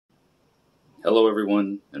Hello,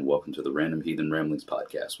 everyone, and welcome to the Random Heathen Ramblings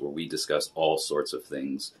podcast, where we discuss all sorts of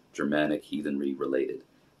things Germanic heathenry related.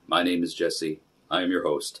 My name is Jesse. I am your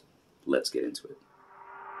host. Let's get into it.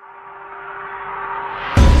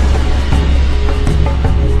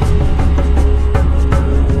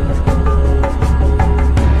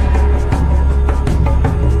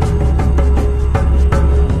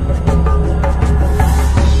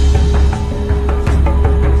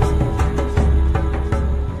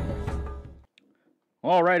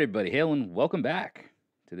 All right, everybody, hail and welcome back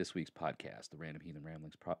to this week's podcast, the Random Heathen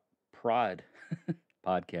Ramblings Prod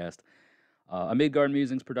podcast, a Midgard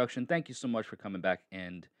Musings production. Thank you so much for coming back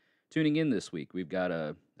and tuning in this week. We've got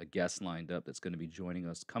a guest lined up that's going to be joining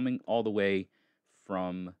us, coming all the way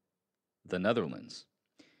from the Netherlands.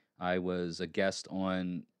 I was a guest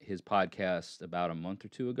on his podcast about a month or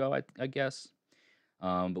two ago, I guess,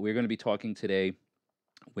 but we're going to be talking today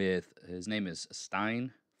with, his name is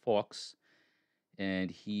Stijn Fox,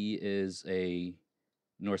 and he is a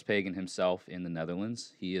Norse pagan himself in the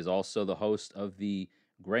Netherlands. He is also the host of the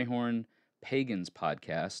Greyhorn Pagans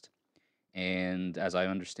podcast, and as I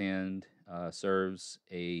understand, serves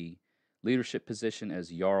a leadership position as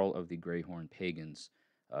Jarl of the Greyhorn Pagans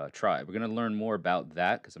tribe. We're going to learn more about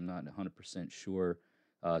that because I'm not 100% sure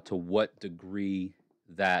to what degree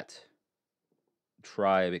that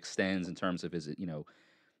tribe extends in terms of, is it,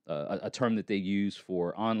 a term that they use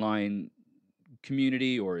for online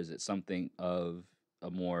community, or is it something of a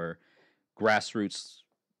more grassroots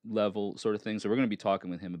level sort of thing? So we're going to be talking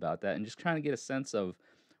with him about that and just trying to get a sense of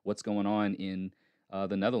what's going on in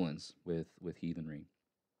the Netherlands with heathenry.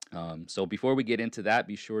 So before we get into that,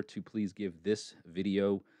 be sure to please give this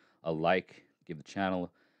video a like, give the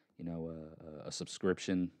channel, a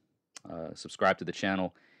subscription, subscribe to the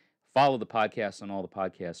channel, follow the podcast on all the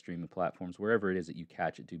podcast streaming platforms, wherever it is that you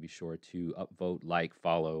catch it. Do be sure to upvote, like,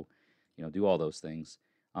 follow, do all those things.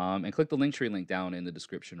 And click the Linktree link down in the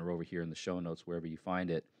description or over here in the show notes, wherever you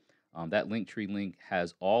find it. That Linktree link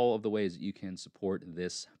has all of the ways that you can support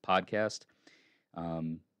this podcast.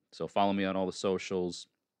 So follow me on all the socials.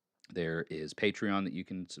 There is Patreon that you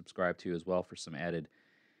can subscribe to as well for some added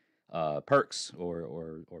perks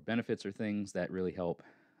or benefits or things that really help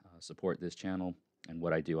support this channel and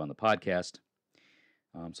what I do on the podcast.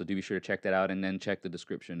 So do be sure to check that out, and then check the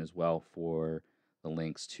description as well for the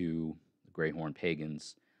links to the Greyhorn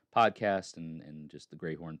Pagans podcast and just the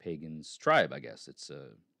Greyhorn Pagans tribe, I guess. It's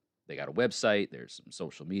they got a website, there's some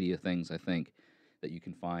social media things, I think, that you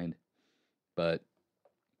can find. But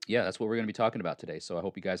yeah, that's what we're going to be talking about today. So I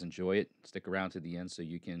hope you guys enjoy it. Stick around to the end so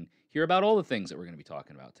you can hear about all the things that we're going to be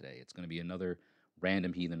talking about today. It's going to be another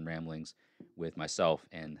Random Heathen Ramblings with myself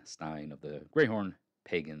and Stijn of the Greyhorn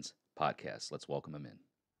Pagans podcast. Let's welcome him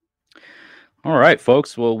in. All right,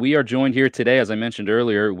 folks. Well, we are joined here today, as I mentioned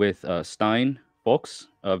earlier, with Stijn Fox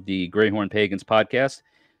of the Greyhorn Pagans podcast.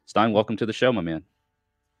 Stijn, welcome to the show, my man.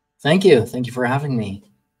 Thank you. Thank you for having me.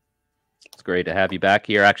 It's great to have you back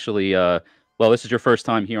here. Actually, well, this is your first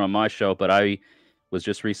time here on my show, but I was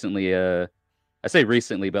just recently, I say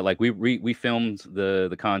recently, but like we filmed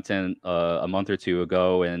the content a month or two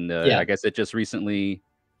ago, and I guess it just recently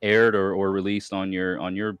aired or released on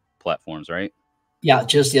your platforms, right? Yeah,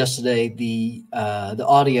 just yesterday the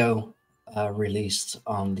audio released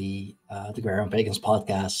on the Greyhorn Pagans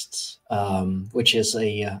podcast, which is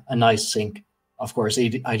a nice sync. Of course, I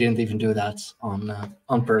didn't even do that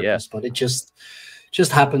on purpose, but it just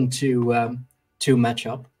happened to match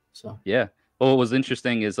up. So yeah. Well, what was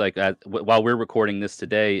interesting is like while we're recording this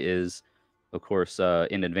today is, of course,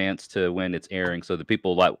 in advance to when it's airing, so the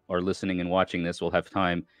people that are listening and watching this will have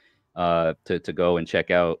time to go and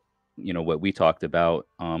check out what we talked about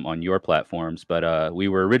on your platforms. But we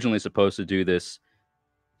were originally supposed to do this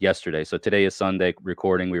yesterday. So today is Sunday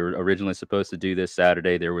recording. We were originally supposed to do this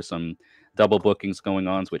Saturday. There were some double bookings going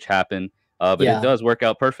on, which happened. But it does work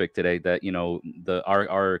out perfect today that,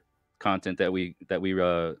 our content that we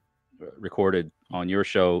recorded on your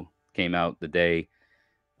show came out the day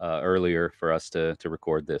earlier for us to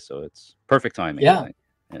record this. So it's perfect timing. Yeah. I think.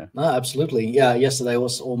 Yeah. No, absolutely. Yeah. Yesterday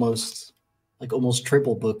was almost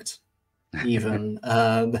triple booked even.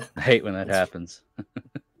 I hate when that happens.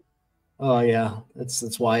 Oh yeah.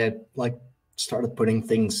 That's why I started putting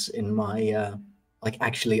things in my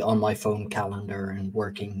actually on my phone calendar and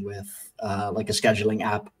working with a scheduling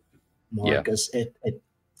app more, because it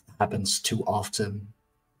happens too often.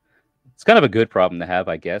 It's kind of a good problem to have,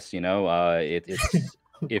 I guess. It's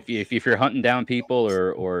if you're hunting down people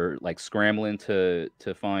or like scrambling to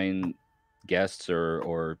find guests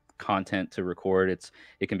or content to record,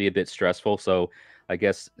 it can be a bit stressful. So I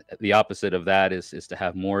guess the opposite of that is to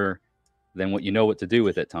have more than what you know what to do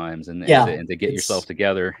with at times, and Yeah, to get yourself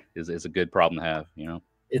together is a good problem to have, you know.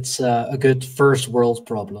 it's a good first world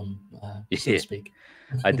problem, so to Yeah. speak.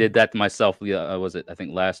 I did that to myself. Yeah, was it? I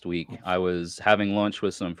think last week I was having lunch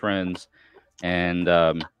with some friends, and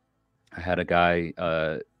I had a guy.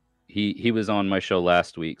 He was on my show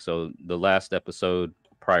last week, so the last episode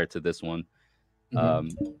prior to this one, Mhm. um,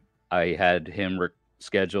 I had him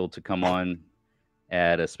scheduled to come on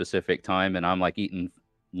at a specific time, and I'm like eating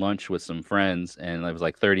lunch with some friends, and it was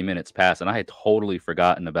like 30 minutes past, and I had totally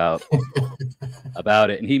forgotten about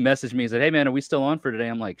it. And he messaged me and said, "Hey man, are we still on for today?"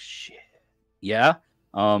 I'm like, "Shit, yeah."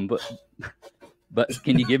 But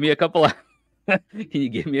can you give me a couple can you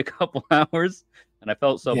give me a couple hours? And I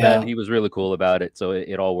felt so bad, and Yeah. he was really cool about it, so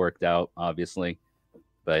it all worked out, obviously.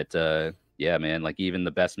 But yeah, man, like even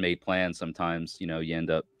the best made plans, sometimes, you know, you end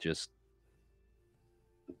up just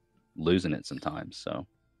losing it sometimes. So,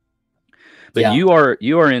 but Yeah. you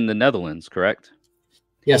are in the Netherlands, correct?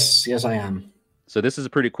 Yes, I am. So this is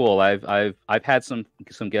pretty cool. I've had some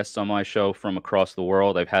guests on my show from across the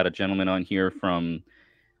world. I've had a gentleman on here from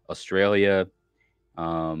Australia,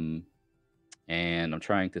 um, and I'm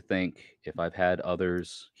trying to think if I've had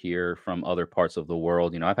others here from other parts of the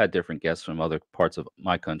world. You know, I've had different guests from other parts of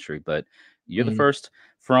my country, but you're the Mhm. first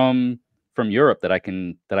from Europe that I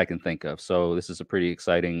can think of. So this is a pretty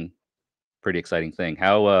exciting thing.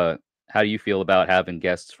 How do you feel about having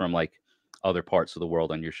guests from like other parts of the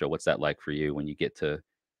world on your show? What's that like for you when you get to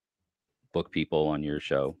book people on your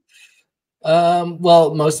show?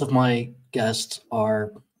 Well, most of my guests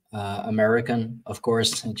are American, of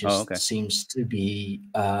course. It Oh, just okay. seems to be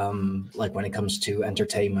like when it comes to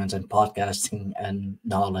entertainment and podcasting and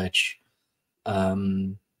knowledge,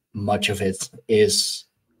 um, much of it is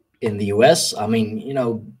in the US. I mean,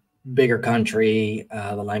 bigger country,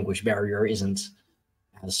 the language barrier isn't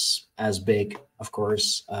as big, of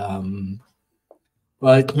course.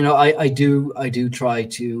 But I do try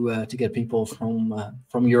to get people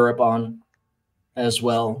from Europe on as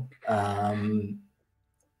well.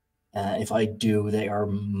 If I do, they are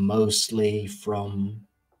mostly from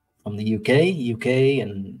the UK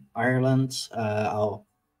and Ireland. I'll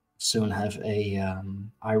soon have a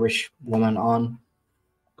Irish woman on.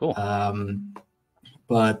 Cool. Um,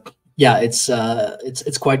 but yeah, it's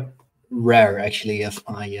quite rare actually if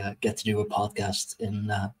I get to do a podcast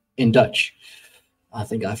in Dutch. I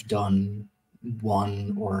think I've done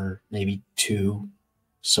one or maybe two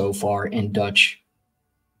so far in Dutch,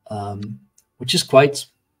 which is quite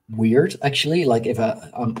weird actually. Like if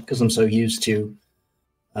because I'm so used to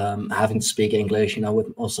having to speak English,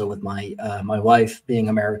 with my wife being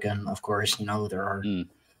American, of course, there are Mm,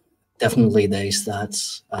 definitely days that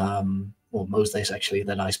well, most days actually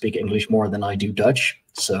that I speak English more than I do Dutch.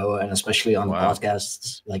 So, and especially on the wow.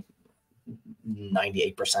 podcasts, like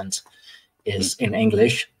 98% Mm, is in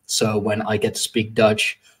English. So when I get to speak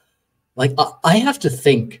Dutch, like I have to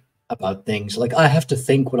think about things. Like I have to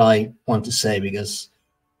think what I want to say because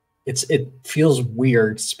it feels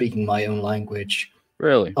weird speaking my own language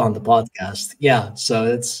really? on the podcast. Yeah, so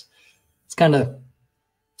it's kind of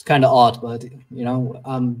it's kind of odd, but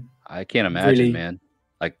I'm I can't imagine, really man.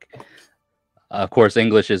 Like, of course,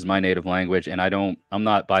 English is my native language, and I'm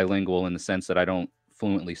not bilingual in the sense that I don't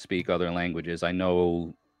fluently speak other languages. I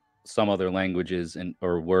know some other languages and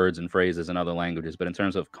or words and phrases in other languages, but in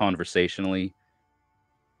terms of conversationally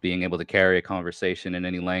being able to carry a conversation in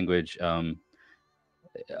any language,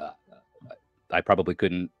 uh, I probably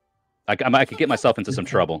couldn't. I could get myself into some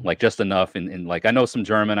trouble, like just enough. And like I know some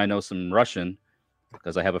German, I know some Russian,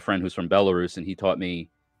 because I have a friend who's from Belarus, and he taught me,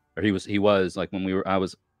 or he was like when I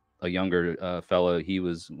was a younger fellow.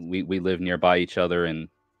 We lived nearby each other, and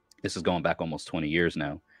this is going back almost 20 years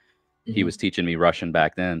now. He Mhm. was teaching me Russian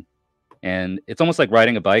back then, and it's almost like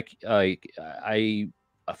riding a bike. I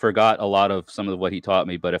forgot a lot of some of what he taught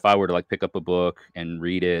me, but if I were to like pick up a book and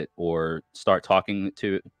read it or start talking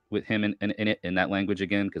to with him in that language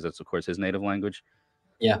again, because that's of course his native language,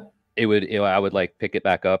 Yeah. I would like pick it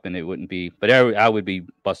back up, and it wouldn't be, but I would be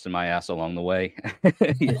busting my ass along the way,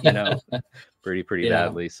 you know, pretty Yeah.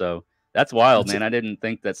 badly. So that's wild, That's man. I didn't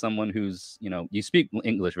think that someone who's, you speak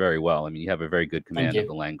English very well. I mean, you have a very good Thank command of you.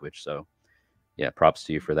 the language. So yeah, props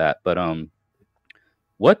to you for that. But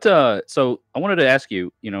what so I wanted to ask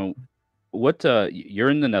you, what you're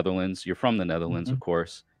in the Netherlands, you're from the Netherlands, of Mhm.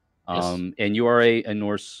 course. Yes. And you are a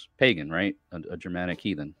Norse pagan, right? A Germanic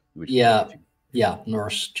heathen. Yeah. Yeah.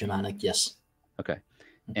 Norse Germanic. Yes. Okay.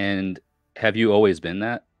 And have you always been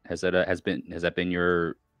that? Has that been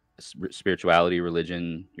your spirituality,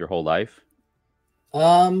 religion your whole life?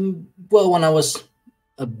 Well, when I was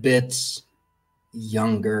a bit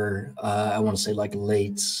younger, I want to say like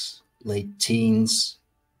late late teens,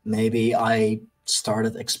 maybe I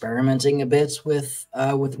started experimenting a bit with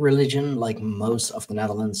religion. Like most of the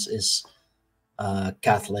Netherlands is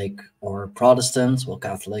Catholic or Protestant, well,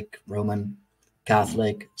 Catholic, Roman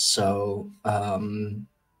Catholic. So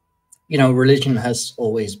religion has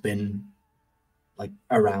always been like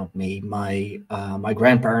around me. My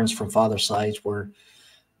grandparents from father's side were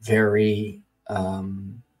very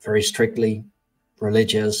strictly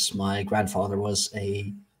religious. My grandfather was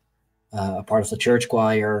a part of the church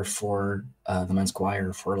choir for the men's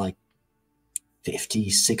choir for like 50,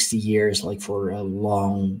 60 years, like for a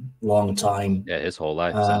long time. Yeah, his whole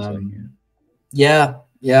life sounds like.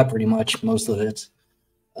 Yeah, pretty much most of it.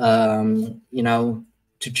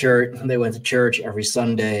 To church. They went to church every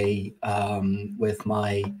Sunday with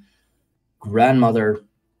my grandmother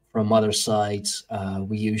from mother's side.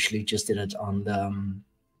 We usually just did it on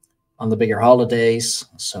the bigger holidays.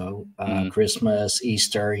 So Christmas,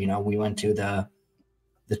 Easter. We went to the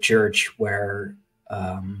church where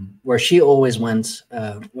she always went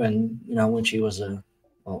when she was a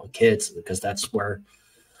kid, because that's where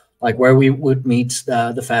we would meet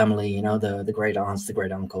the family, the great aunts, the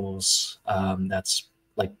great uncles. That's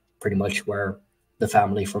like pretty much where the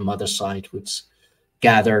family from mother's side would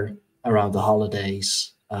gather around the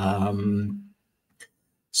holidays.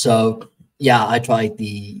 So yeah, I tried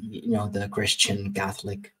the Christian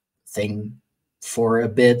Catholic thing for a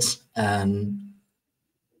bit, and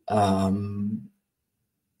I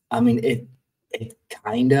mean it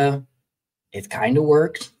kind of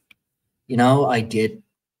worked. I did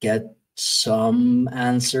get some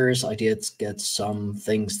answers. I did get some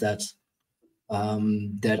things that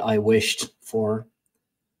I wished for,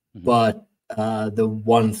 but the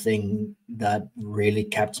one thing that really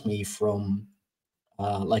kept me from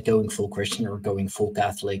like going full Christian or going full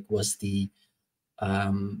Catholic was the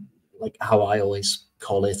like how I always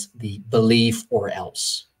call it, the believe or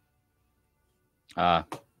else.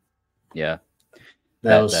 Yeah.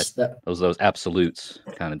 Those absolutes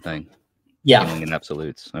kind of thing. Yeah. Dealing in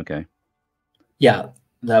absolutes. Okay. Yeah,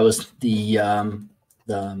 that was the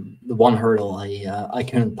one hurdle I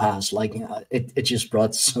couldn't pass. Like it just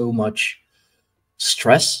brought so much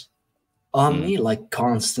stress on me, like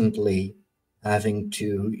constantly having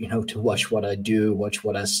to to watch what I do, watch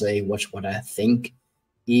what I say, watch what I think,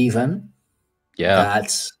 even. Yeah.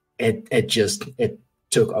 That's it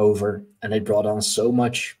took over, and it brought on so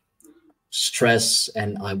much stress,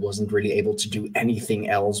 and I wasn't really able to do anything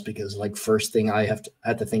else, because like first thing I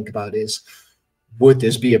had to think about is, would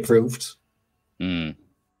this be approved?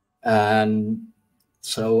 And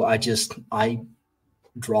so I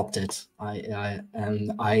dropped it.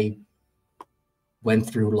 I went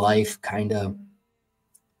through life kind of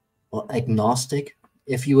agnostic,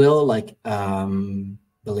 if you will, like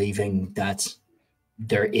believing that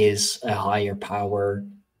there is a higher power.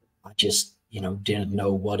 I just didn't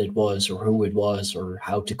know what it was or who it was or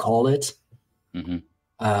how to call it. And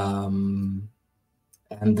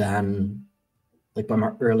then like by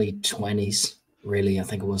my early 20s, really, I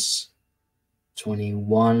think it was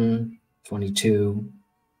 21, 22,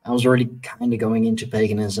 I was already kind of going into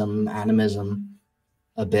paganism, animism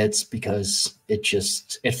a bit, because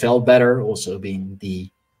it felt better, also being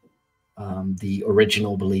the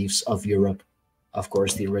original beliefs of Europe, of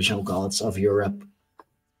course, the original gods of Europe.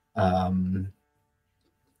 And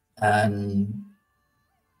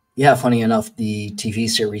yeah, funny enough, the TV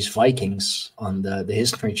series Vikings on the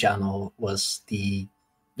History Channel was the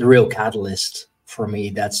real catalyst for me.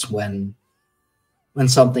 That's when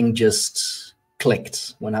something just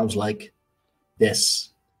clicked, when I was like, this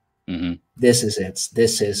is it.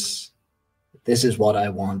 This is what I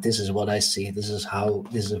want. This is what I see. This is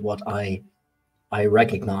what I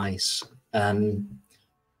recognize. And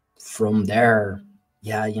from there,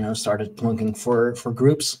 yeah, started looking for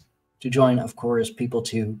groups to join, of course, people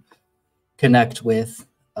to connect with,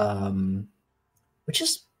 which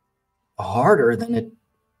is harder than it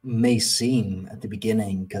may seem at the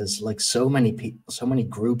beginning, because like so many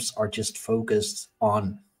groups are just focused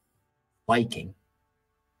on Viking,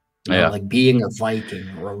 like being a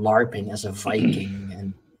Viking or LARPing as a Viking,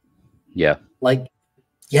 and like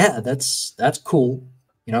that's cool,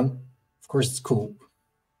 of course it's cool,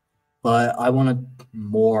 but I wanted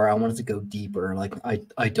more. I wanted to go deeper. Like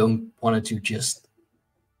I don't want it to just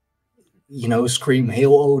scream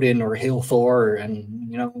Hail Odin or Hail Thor and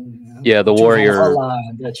the warrior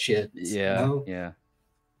and that shit. Yeah,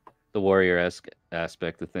 the warrior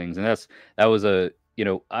aspect of things. And that was a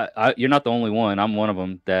I you're not the only one. I'm one of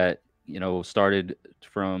them that started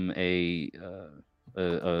from a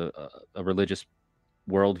religious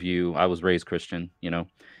worldview. I was raised Christian, in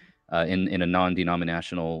a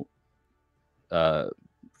non-denominational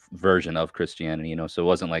version of Christianity, you know. So it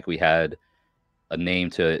wasn't like we had a name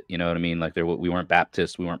to it, you know what I mean? Like we weren't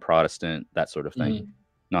Baptist, we weren't Protestant, that sort of thing,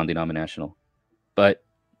 non-denominational. But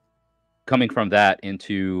coming from that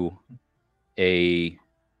into a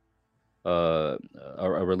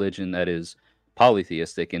religion that is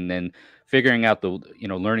polytheistic, and then figuring out the, you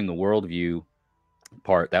know, learning the worldview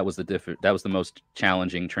part, that was the most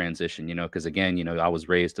challenging transition, you know, because again, you know, I was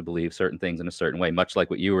raised to believe certain things in a certain way, much like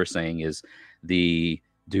what you were saying is the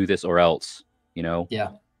do this or else, you know.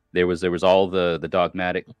 Yeah. There was all the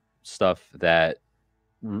dogmatic stuff that,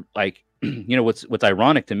 like, you know, what's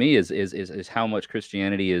ironic to me is how much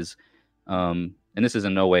Christianity is, and this is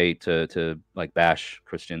in no way to like bash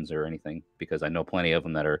Christians or anything, because I know plenty of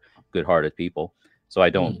them that are good-hearted people. So I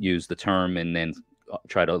don't use the term and then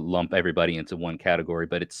try to lump everybody into one category.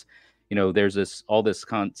 But it's, you know, there's all this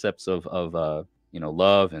concepts of you know,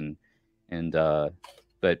 love and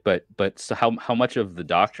but so how much of the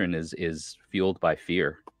doctrine is fueled by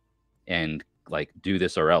fear and like do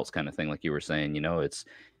this or else kind of thing, like you were saying, you know, it's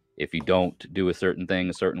if you don't do a certain thing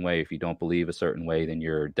a certain way, if you don't believe a certain way, then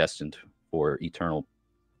you're destined for eternal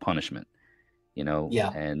punishment, you know. Yeah.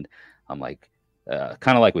 And I'm like,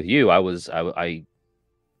 kind of like with you, I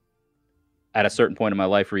at a certain point in my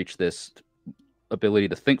life reached this ability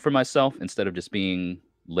to think for myself instead of just being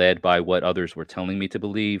led by what others were telling me to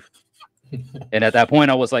believe. And at that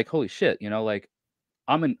point I was like, holy shit, you know, like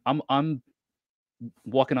I'm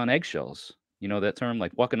walking on eggshells, you know that term,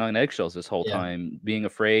 like walking on eggshells this whole time, being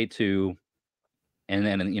afraid to, and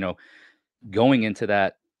then, you know, going into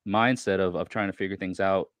that mindset of trying to figure things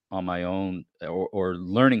out on my own, or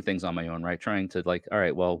learning things on my own, right? Trying to like, all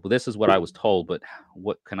right, well, this is what I was told, but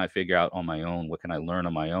what can I figure out on my own? What can I learn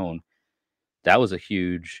on my own? That was a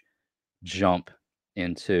huge jump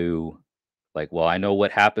into like, well, I know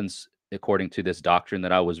what happens according to this doctrine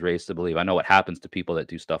that I was raised to believe. I know what happens to people that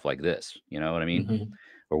do stuff like this, you know what I mean?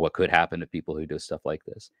 Or what could happen to people who do stuff like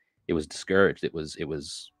this. It was discouraged. It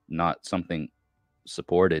was not something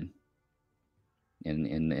supported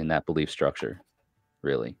in that belief structure,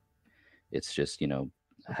 really. It's just, you know,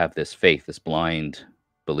 have this faith, this blind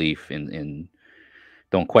belief in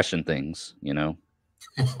don't question things, you know.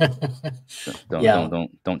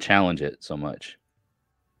 Don't challenge it so much.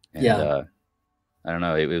 And I don't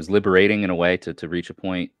know, it was liberating in a way to reach a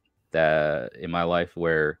point that in my life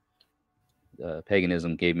where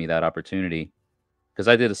paganism gave me that opportunity, because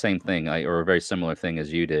I did the same thing, or a very similar thing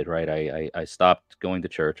as you did, right? I stopped going to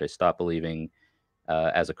church. I stopped believing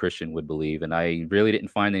as a Christian would believe, and I really didn't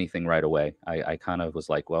find anything right away. I kind of was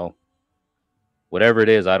like, well, whatever it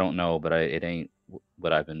is, I don't know, but it ain't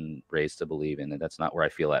what I've been raised to believe in, and that's not where I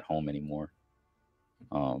feel at home anymore.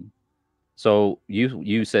 So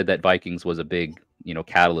you said that Vikings was a big, you know,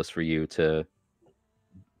 catalyst for you to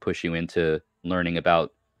push you into learning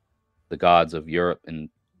about the gods of Europe and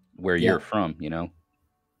where you're from, you know.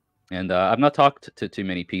 And I've not talked to too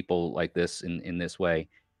many people like this in this way.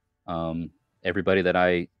 Everybody that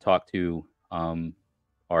I talk to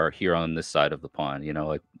are here on this side of the pond, you know,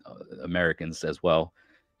 like Americans as well,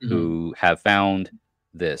 who have found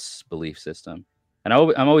this belief system. And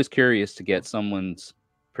I'm always curious to get someone's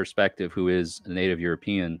perspective who is a native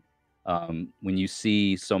European, when you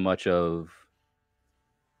see so much of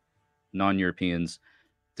non-Europeans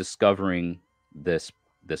discovering this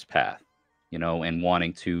path, you know, and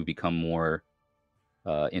wanting to become more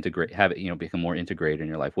integrate, have it, you know, become more integrated in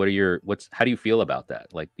your life. How do you feel about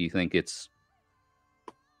that? Like, do you think it's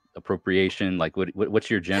appropriation? Like, what's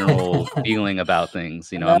your general feeling about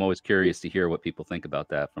things? You know, I'm always curious to hear what people think about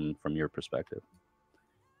that from your perspective,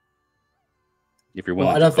 if you're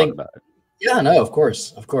willing to talk about it. Yeah, no, of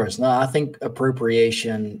course. No, I think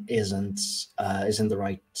appropriation isn't the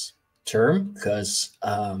right term, because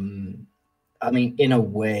I mean, in a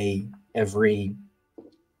way, every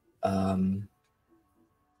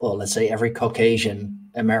well, let's say every Caucasian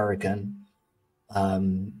American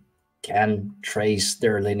can trace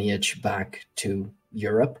their lineage back to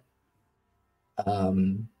Europe.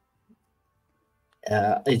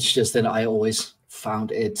 It's just that I always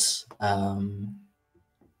found it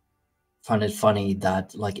funny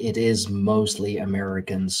that like it is mostly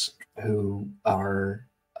Americans who are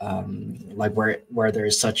like where there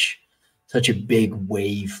is such a big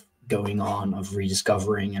wave going on of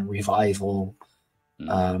rediscovering and revival,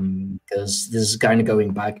 because this is kind of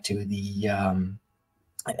going back to the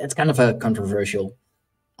it's kind of a controversial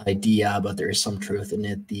idea, but there is some truth in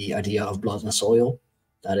it, the idea of blood and soil,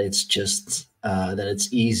 that it's just that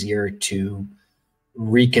it's easier to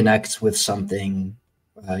reconnect with something,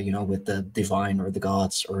 you know, with the divine or the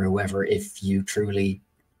gods or whoever, if you truly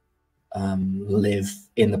live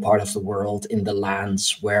in the part of the world, in the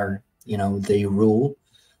lands where, you know, they rule.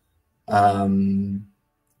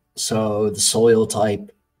 So the soil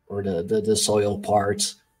type, or the soil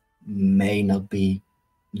part, may not be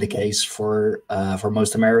the case for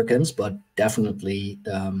most Americans, but definitely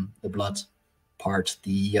the blood part,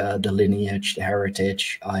 the lineage, the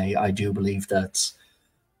heritage. I do believe that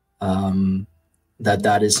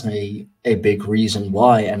that is a big reason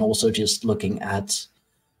why, and also just looking at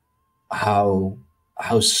how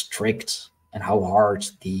strict and how hard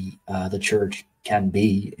the church can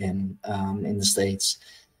be in the States.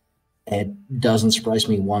 It doesn't surprise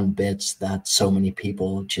me one bit that so many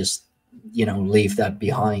people just, you know, leave that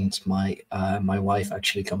behind. My wife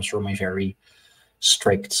actually comes from a very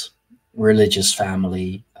strict religious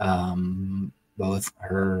family. Both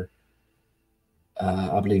her,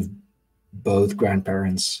 I believe, both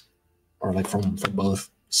grandparents, or like from both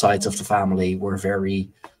sides of the family, were very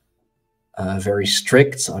very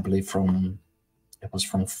strict. I believe it was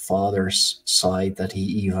from father's side that he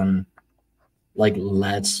even like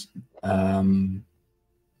led a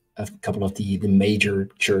couple of the major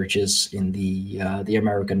churches in the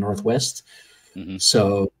American Northwest. Mm-hmm.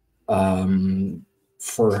 So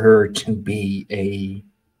for her to be a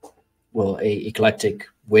eclectic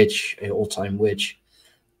witch, a old time witch,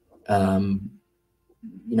 you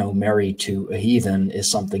know, married to a heathen, is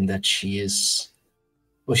something that she's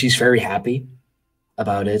very happy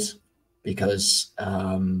about it, because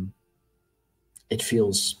it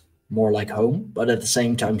feels more like home. But at the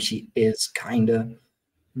same time, she is kind of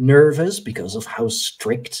nervous because of how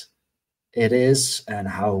strict it is, and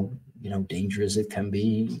how, you know, dangerous it can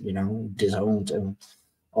be, you know, disowned and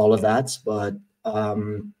all of that. But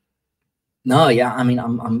no, yeah, I mean,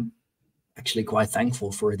 I'm actually quite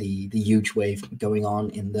thankful for the huge wave going on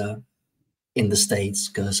in the States,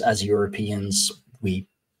 because as Europeans, we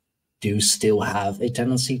do still have a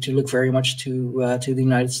tendency to look very much to the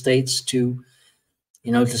United States, to,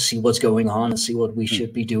 you know, to see what's going on and see what we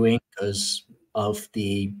should be doing, because of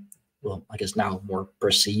the, well, I guess now more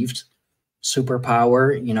perceived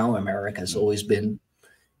superpower. You know, America has always been,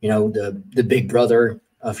 you know, the big brother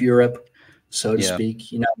of Europe, so to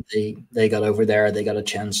speak. You know, they got over there, they got a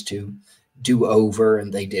chance to do over,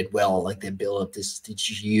 and they did well. Like, they built up this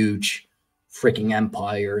huge freaking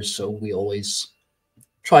empire. So we always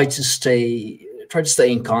try to stay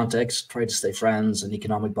in context, try to stay friends and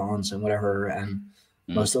economic bonds and whatever. And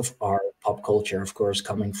most of our pop culture, of course,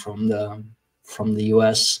 coming from the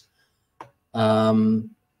US.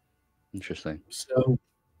 Interesting. So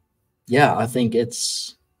yeah, I think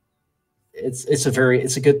it's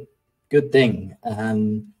a good thing.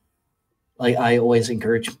 And like, I always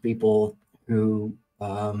encourage people who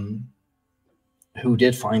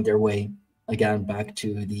did find their way again back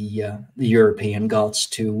to the European gods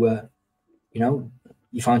to, you know,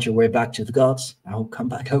 you found your way back to the gods. Now come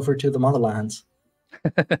back over to the motherland.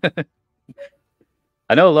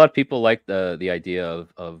 I know a lot of people like the idea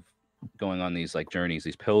of going on these like journeys,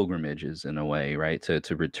 these pilgrimages in a way, right?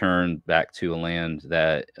 To return back to a land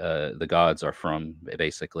that the gods are from,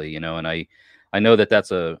 basically, you know. And I know that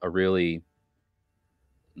that's a really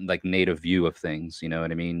like native view of things, you know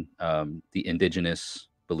what I mean? The indigenous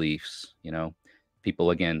beliefs, you know,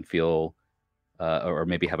 people again feel or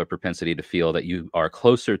maybe have a propensity to feel that you are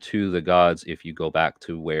closer to the gods if you go back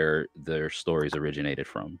to where their stories originated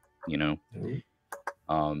from, you know.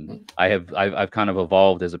 I've kind of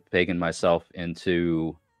evolved as a pagan myself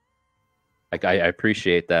into, like, I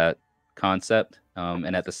appreciate that concept,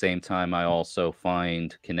 and at the same time I also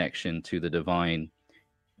find connection to the divine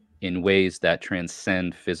in ways that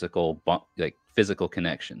transcend physical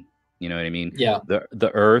connection. You know what I mean? Yeah.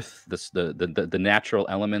 The earth, the natural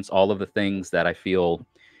elements, all of the things that I feel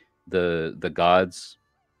the gods,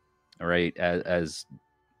 all right, as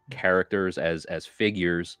characters, as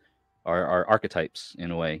figures, are archetypes in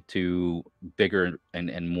a way to bigger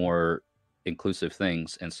and more inclusive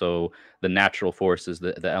things. And so the natural forces,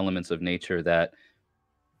 the elements of nature that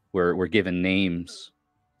were given names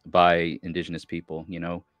by indigenous people, you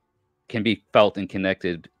know, can be felt and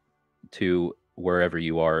connected to wherever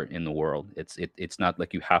you are in the world. It's not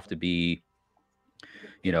like you have to be,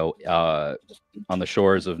 you know, on the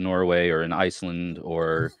shores of Norway or in Iceland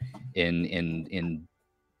or in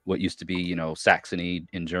what used to be, you know, Saxony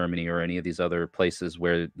in Germany or any of these other places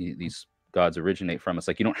where these gods originate from. It's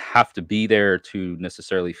like you don't have to be there to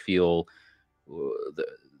necessarily feel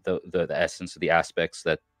the essence of the aspects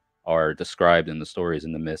that are described in the stories,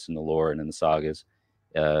 in the myths, and the lore, and in the sagas.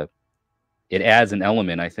 It adds an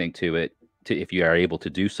element, I think, to it, if you are able to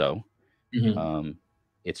do so. Mm-hmm.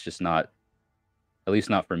 It's just not At least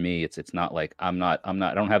not for me. It's not like I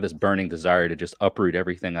don't have this burning desire to just uproot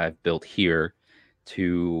everything I've built here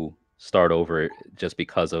to start over just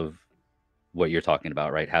because of what you're talking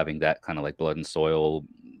about, right? Having that kind of like blood and soil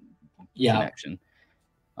Yeah. connection.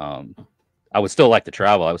 I would still like to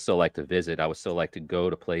travel. I would still like to visit. I would still like to go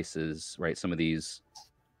to places, right? Some of these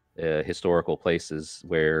historical places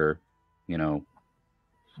where, you know,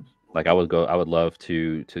 like I would love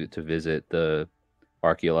to visit the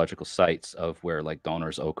archaeological sites of where like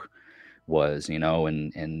Donner's Oak was, you know,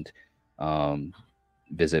 and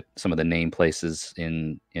visit some of the name places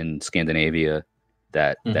in Scandinavia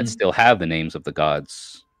that still have the names of the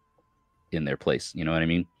gods in their place. You know what I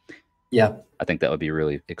mean? Yeah. I think that would be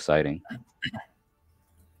really exciting.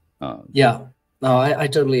 Yeah. No, I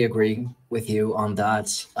totally agree with you on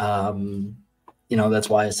that. You know, that's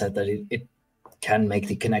why I said that it can make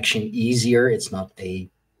the connection easier. It's not a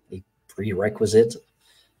prerequisite,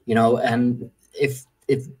 you know. And if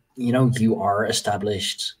you know, you are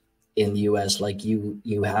established in the US, like you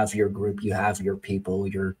have your group, you have your people,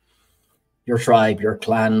 your tribe, your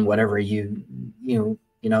clan, whatever you know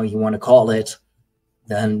you want to call it,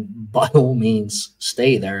 then by all means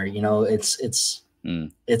stay there. You know, it's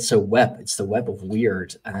a web. It's the web of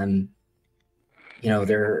weird, and you know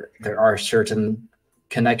there are certain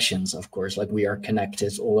connections, of course. Like we are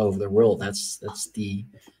connected all over the world. That's the,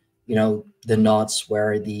 you know, the knots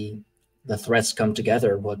where the threads come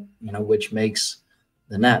together. What, you know, which makes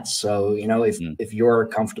the net. So you know, if you're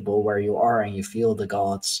comfortable where you are and you feel the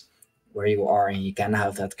gods where you are and you can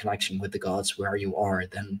have that connection with the gods where you are,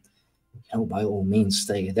 then, you know, by all means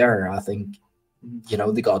stay there. I think, you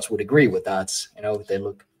know, the gods would agree with that. You know, they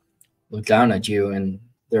look down at you and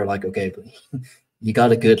they're like, okay, you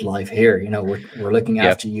got a good life here. You know, we're looking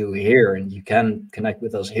after you here, and you can connect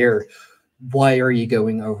with us here. Why are you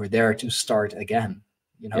going over there to start again?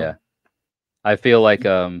 You know? Yeah, I feel like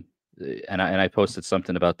and I posted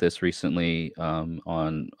something about this recently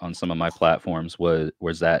on some of my platforms.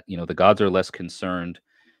 Was that, you know, the gods are less concerned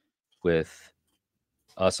with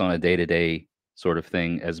us on a day-to-day sort of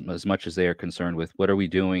thing as much as they are concerned with what are we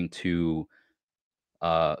doing to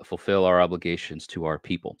fulfill our obligations to our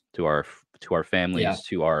people, to our families,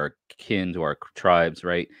 to our kin, to our tribes,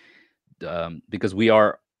 right? Because we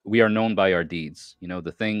are known by our deeds. You know,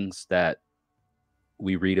 the things that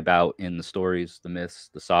we read about in the stories, the myths,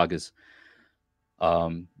 the sagas.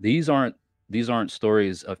 These aren't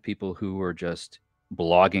stories of people who were just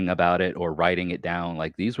blogging about it or writing it down.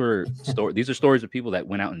 Like these are stories of people that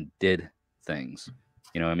went out and did things.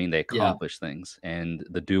 You know what I mean? They accomplished things, and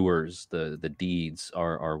the doers, the deeds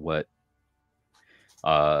are what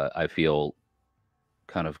I feel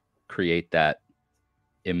kind of create that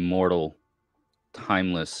immortal,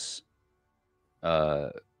 timeless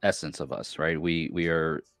essence of us, right? We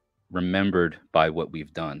are remembered by what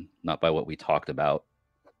we've done, not by what we talked about.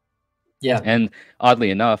 Yeah. And oddly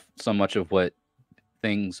enough, so much of what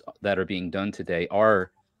things that are being done today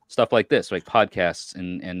are stuff like this, like podcasts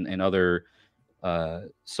and other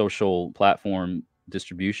social platform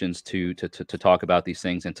distributions to talk about these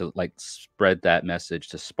things and to like spread that message,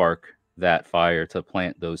 to spark that fire, to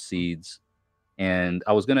plant those seeds. And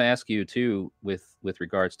I was going to ask you too, with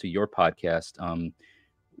regards to your podcast,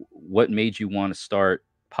 what made you want to start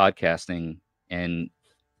podcasting and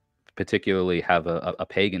particularly have a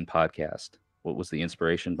pagan podcast? What was the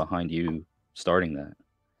inspiration behind you starting that?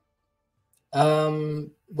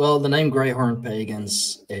 Well, the name Greyhorn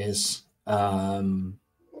Pagans is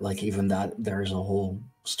like, even that there's a whole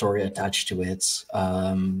story attached to it.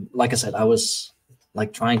 Like I said, I was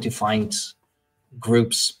like trying to find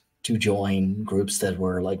groups to join, groups that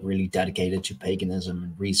were like really dedicated to paganism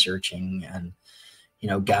and researching and, you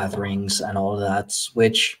know, gatherings and all of that,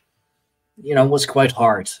 which, you know, was quite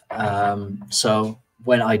hard. So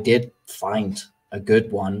when I did find a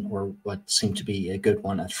good one, or what seemed to be a good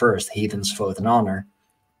one at first, Heathen's Fourth and Honor,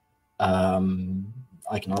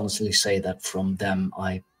 I can honestly say that from them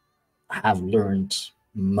I have learned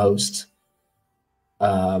most.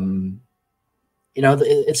 You know,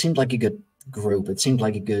 it seemed like a good group. It seemed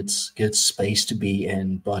like a good space to be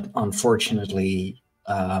in, but unfortunately,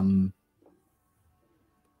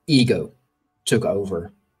 ego took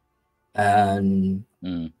over, and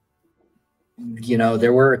you know,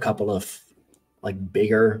 there were a couple of like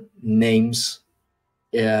bigger names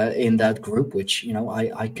in that group, which, you know,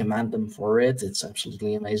 I commend them for it. It's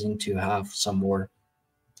absolutely amazing to have some more,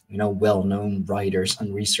 you know, well-known writers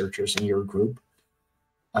and researchers in your group.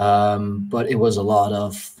 But it was a lot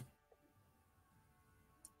of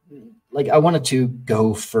like, I wanted to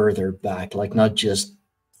go further back, like not just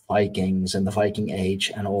Vikings and the Viking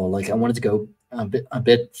Age and all. Like I wanted to go a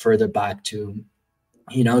bit further back to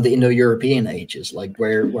you know, the Indo-European ages, like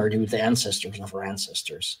where do the ancestors of our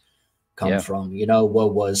ancestors come from? You know,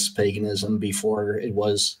 what was paganism before it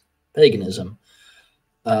was paganism?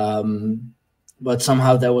 But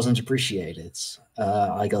somehow that wasn't appreciated.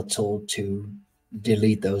 I got told to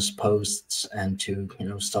delete those posts and to, you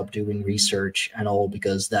know, stop doing research and all,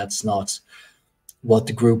 because that's not what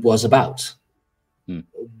the group was about,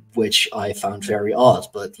 which I found very odd.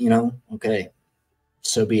 But, you know, okay,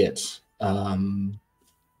 so be it. And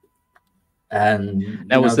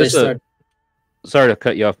now, was this sorry to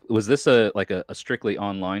cut you off. Was this a strictly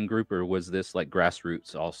online group, or was this like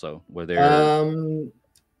grassroots also? Were there?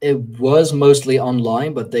 It was mostly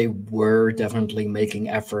online, but they were definitely making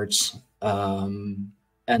efforts,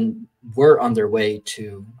 and were on their way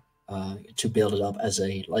to build it up as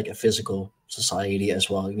a physical society as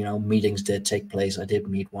well. You know, meetings did take place. I did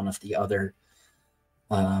meet one of the other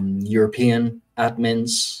European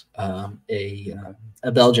admins,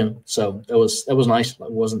 a Belgian. So that was nice.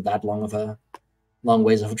 It wasn't that long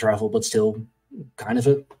ways of a travel, but still kind of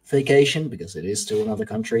a vacation, because it is still another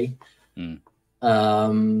country.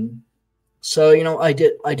 So, you know, I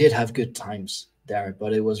did have good times there,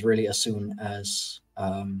 but it was really as soon as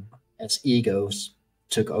egos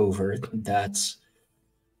took over that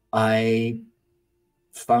I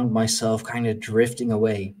found myself kind of drifting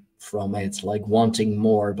away from it, like wanting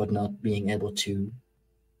more but not being able to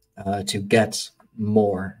get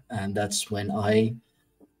more. And that's when I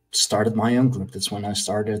started my own group. That's when I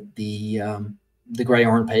started the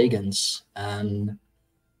Greyhorn Pagans. And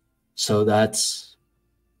so that's,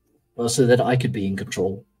 well, so that I could be in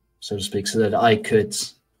control, so to speak, so that I could,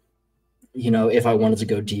 you know, if I wanted to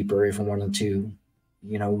go deeper, if I wanted to,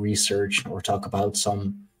 you know, research or talk about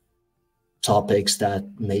some topics that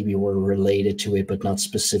maybe were related to it, but not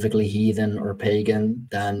specifically heathen or pagan,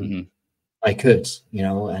 then I could, you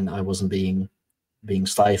know, and I wasn't being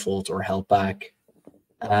stifled or held back.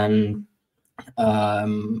 And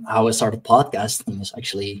how I started podcasting is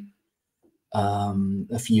actually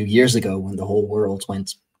a few years ago, when the whole world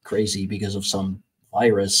went crazy because of some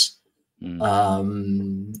virus.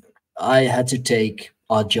 I had to take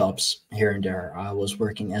odd jobs here and there. I was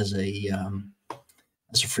working as a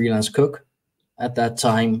freelance cook at that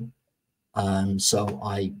time, so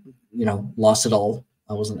I, you know, lost it all.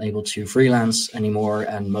 I wasn't able to freelance anymore,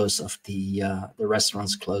 and most of the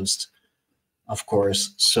restaurants closed, of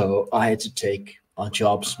course. So I had to take odd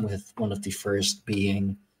jobs, with one of the first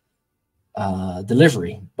being bike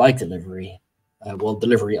delivery,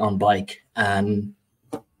 delivery on bike. And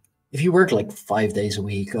if you work like 5 days a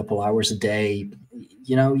week, a couple hours a day,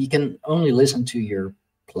 you know, you can only listen to your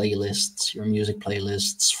playlists, your music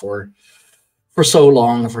playlists for so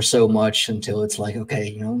long, for so much, until it's like, okay,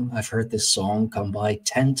 you know, I've heard this song come by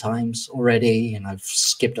 10 times already, and I've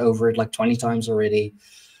skipped over it like 20 times already.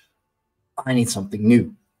 I need something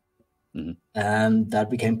new. And that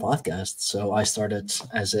became podcasts. So I started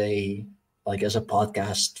as a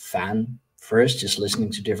podcast fan first, just listening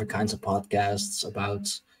to different kinds of podcasts about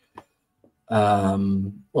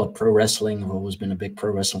pro wrestling. I've always been a big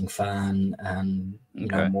pro wrestling fan, and you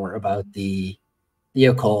know, more about the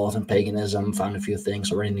occult and paganism. Found a few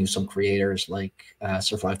things, already knew some creators like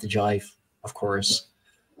Survive the Jive, of course.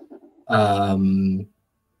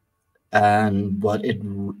 And what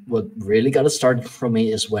really got it started for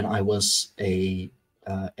me is when I was a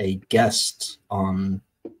guest on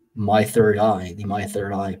My Third Eye, the My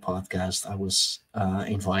Third Eye podcast. I was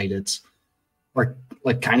invited, or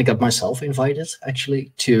like kind of got myself invited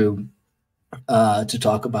actually, to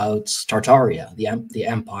talk about Tartaria, the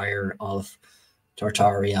empire of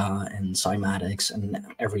Tartaria and cymatics and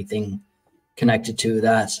everything connected to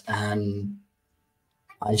that. And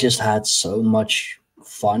I just had so much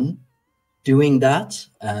fun doing that,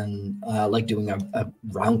 and like doing a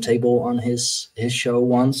roundtable on his show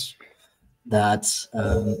once. That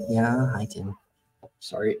yeah, I can.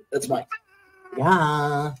 Sorry, that's my.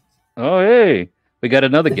 Yeah. Oh, hey, we got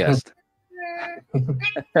another guest.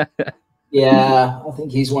 Yeah, I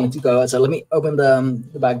think he's wanting to go. So let me open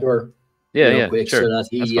the back door. Yeah, quick, sure. So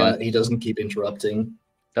that he doesn't keep interrupting.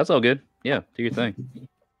 That's all good. Yeah, do your thing.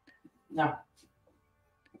 No.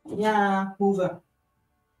 Yeah, move it.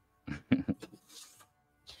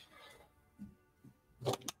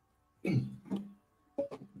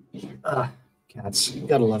 Cats,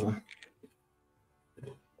 gotta love them.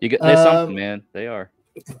 They're something, man. They are.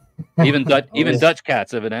 Even Dutch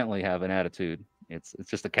cats evidently have an attitude. It's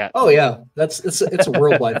just a cat. Oh yeah, it's a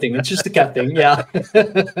worldwide thing. It's just a cat thing. Yeah.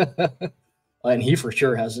 And he for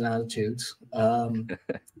sure has an attitude.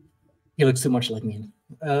 He looks too much like me.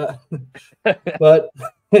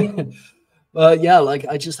 But yeah, like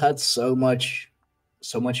I just had so much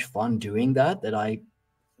so much fun doing that I,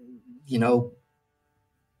 you know,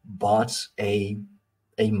 bought a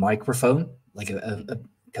microphone, like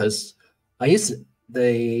because I used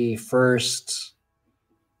the first,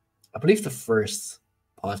 I believe the first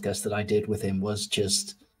podcast that I did with him was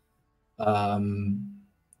just um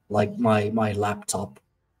like my laptop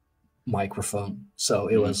microphone. So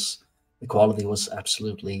it Mm-hmm. was, the quality was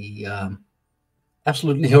absolutely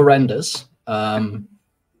horrendous.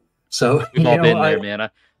 So We've all been I, there, man.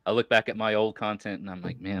 I look back at my old content and I'm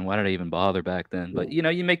like, man, why did I even bother back then? But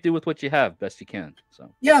you make do with what you have best you can.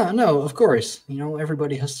 So yeah, no, of course,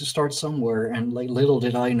 everybody has to start somewhere, and like little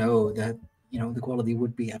did I know that the quality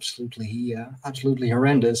would be absolutely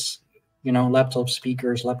horrendous. Laptop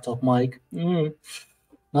speakers, laptop mic,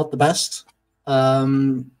 not the best.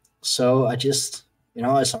 Um, so I just,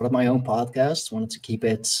 I started my own podcast. Wanted to keep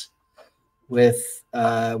it with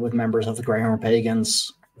members of the Greyhound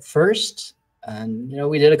Pagans first, and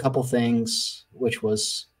we did a couple things, which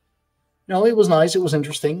was, it was nice, it was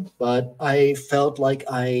interesting, but I felt like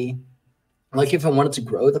if I wanted to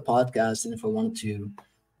grow the podcast and if I wanted to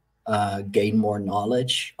gain more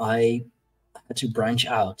knowledge, I had to branch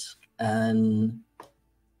out. And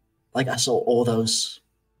like I saw all those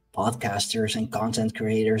podcasters and content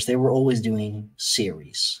creators, they were always doing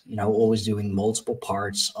series, always doing multiple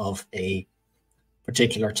parts of a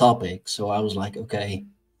particular topic. So I was like, okay,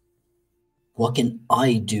 what can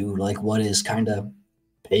I do? Like, what is kind of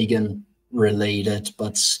pagan related,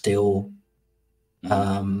 but still,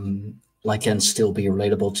 mm-hmm. like, can still be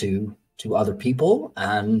relatable to other people?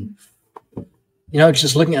 And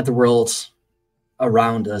just looking at the world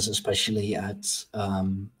around us, especially at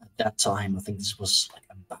that time. I think this was like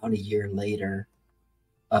about a year later.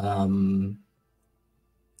 Um,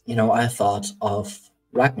 I thought of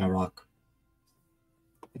Ragnarok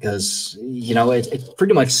because it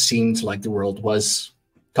pretty much seemed like the world was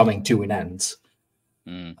coming to an end,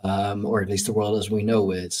 or at least the world as we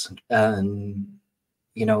know it. And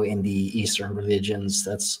in the Eastern religions,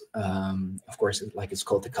 that's of course, like it's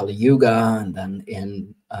called the Kali Yuga, and then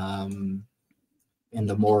in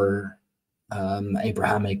the more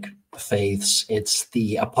Abrahamic faiths, it's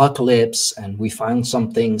the apocalypse, and we found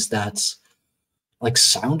some things that like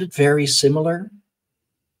sounded very similar.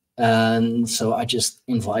 And so I just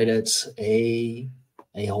invited a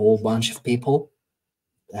whole bunch of people,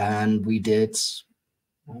 and we did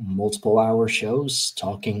multiple hour shows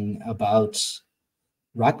talking about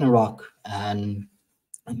Ragnarok and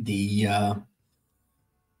the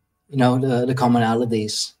the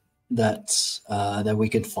commonalities that we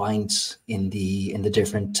could find in the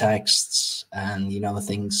different texts, and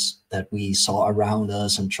things that we saw around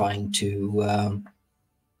us, and trying to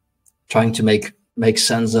make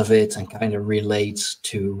sense of it and kind of relate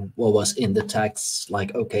to what was in the texts.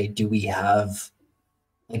 Like, okay, do we have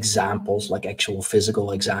examples, like actual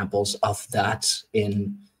physical examples of that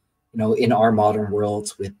in our modern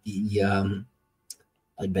world, with the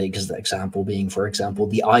like biggest example being, for example,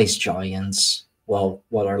 the ice giants. Well,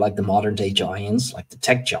 what are like the modern day giants, like the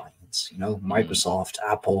tech giants, Microsoft,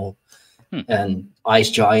 Apple, Hmm. and ice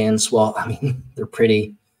giants. Well, I mean, they're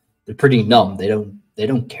pretty numb. They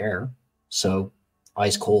don't care. So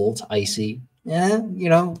ice cold, icy, yeah,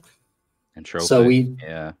 And So trophic. we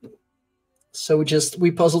Yeah.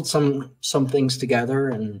 we puzzled some things together,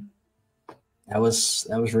 and that was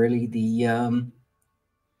really the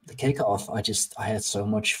kickoff. I had so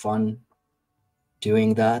much fun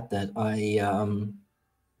doing that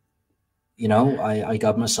I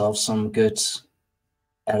got myself some good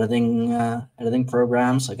editing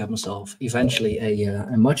programs. I got myself eventually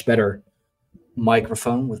a much better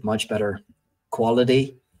microphone with much better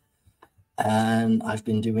quality, and I've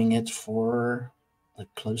been doing it for like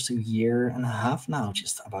close to a year and a half now,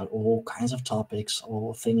 just about all kinds of topics,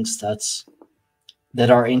 all things that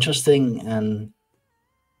are interesting, and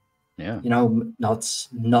Yeah.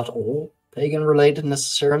 not all pagan related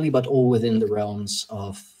necessarily, but all within the realms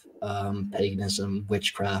of paganism,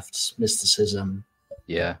 witchcraft, mysticism.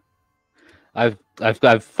 Yeah. I've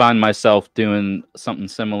found myself doing something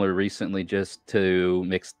similar recently just to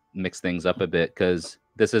mix things up a bit, because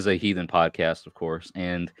this is a heathen podcast, of course,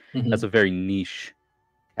 and that's Mhm. a very niche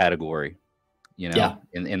category, Yeah.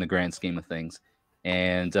 in the grand scheme of things.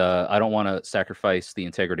 And I don't want to sacrifice the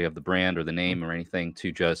integrity of the brand or the name or anything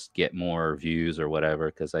to just get more views or whatever,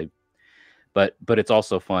 because but it's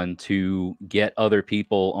also fun to get other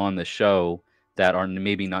people on the show that are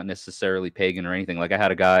maybe not necessarily pagan or anything. Like I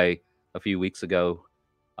had a guy a few weeks ago,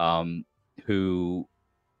 um, who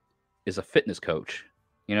is a fitness coach.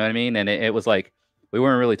 You know what I mean? And it was like we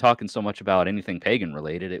weren't really talking so much about anything pagan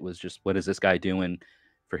related. It was just, what is this guy doing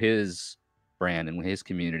for his brand and his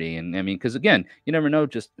community. And I mean, because again, you never know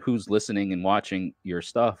just who's listening and watching your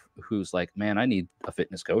stuff, who's like, man, I need a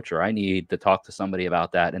fitness coach, or I need to talk to somebody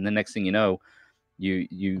about that. And the next thing you know,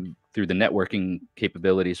 you through the networking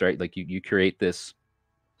capabilities, right? Like you create this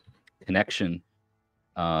connection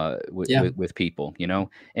Yeah. with people, you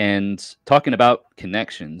know. And talking about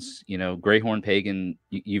connections, you know, Greyhorn Pagan,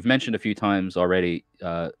 you've mentioned a few times already.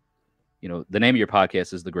 You know, the name of your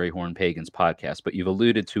podcast is the Greyhorn Pagans podcast, but you've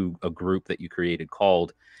alluded to a group that you created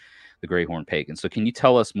called the Greyhorn Pagans. So can you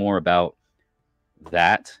tell us more about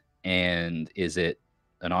that? And is it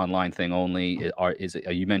an online thing only? Is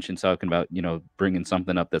it, you mentioned talking about, you know, bringing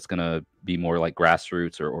something up that's going to be more like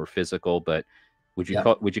grassroots or physical, but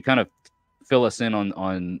Yeah. would you kind of fill us in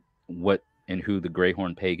on what and who the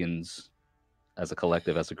Greyhorn Pagans as a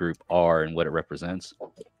collective, as a group are, and what it represents?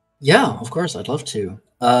 Yeah, of course, I'd love to.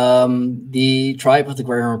 The tribe of the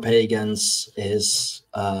Greyhorn Pagans is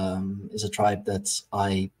a tribe that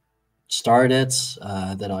I started,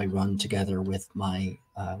 that I run together with my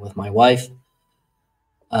wife.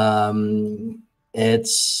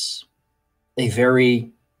 It's a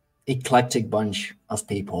very eclectic bunch of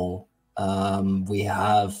people. We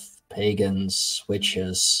have pagans,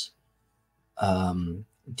 witches,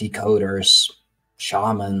 decoders,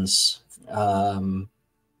 shamans,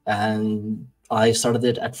 and I started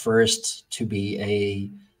it at first to be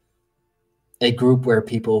a group where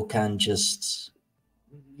people can just,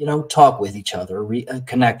 you know, talk with each other,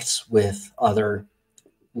 connect with other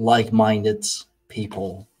like-minded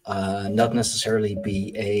people, not necessarily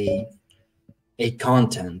be a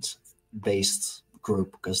content-based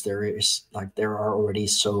group, because there are already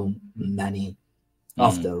so many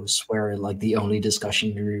of those where like the only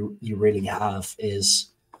discussion you really have is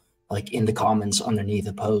like in the comments underneath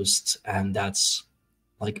a post, and that's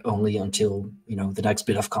like only until, you know, the next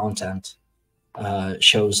bit of content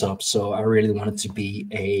shows up. So I really wanted to be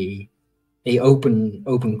a open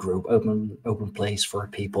group, open place for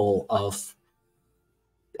people of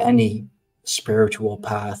any spiritual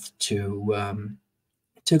path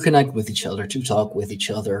to connect with each other, to talk with each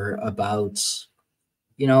other about,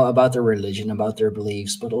 you know, about their religion, about their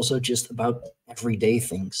beliefs, but also just about everyday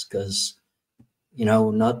things, because, you know,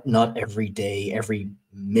 not every day, every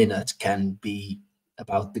minute can be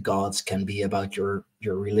about the gods, can be about your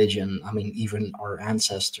religion. I mean, even our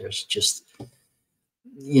ancestors just,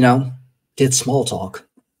 you know, did small talk.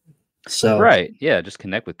 So Right. Yeah. Just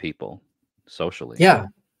connect with people socially. yeah,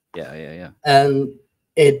 Yeah. and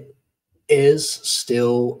it is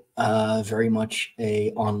still very much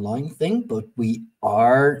a online thing, but we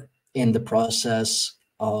are in the process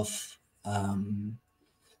um,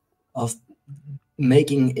 of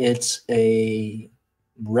making it a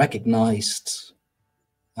recognized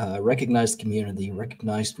recognized community,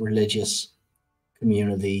 recognized religious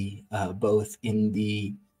community, both in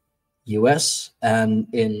the US and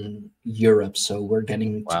in Europe. So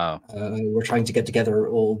Wow. we're trying to get together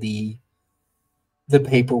all the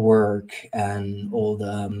paperwork and all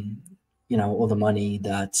the you know, all the money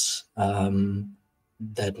that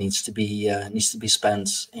needs to be spent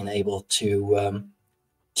and able to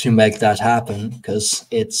make that happen, because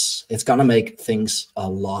it's gonna make things a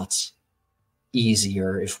lot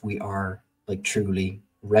easier if we are like truly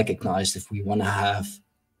recognized, if we want to have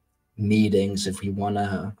meetings, if we want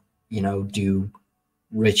to, you know, do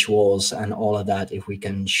rituals and all of that, if we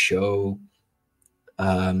can show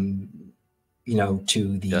um you know,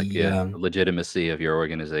 to Like, the yeah, the legitimacy of your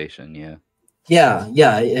organization. Yeah.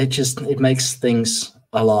 yeah, it just, it makes things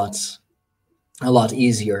a lot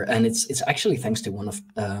easier. And it's actually thanks to one of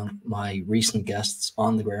my recent guests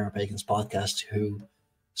on the Grammar Pagans podcast who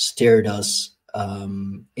steered us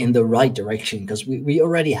in the right direction, because we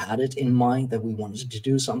already had it in mind that we wanted to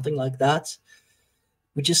do something like that.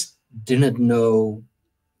 We just didn't know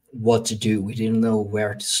what to do. We didn't know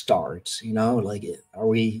where to start, you know, like, are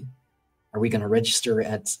we going to register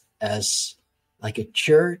as like a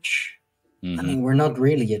church? I Mm-hmm. mean, we're not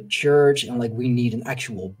really a church, and like we need an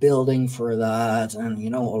actual building for that, and you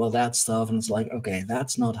know, all of that stuff. And it's like, okay,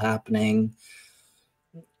 that's not happening.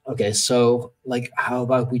 Okay, so like, how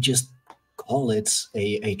about we just call it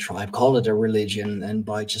a tribe, call it a religion, and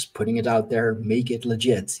by just putting it out there, make it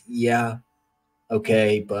legit. Yeah,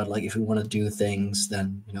 okay, but like if we want to do things,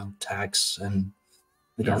 then, you know, tax and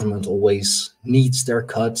the government always needs their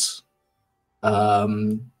cuts.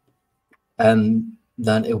 And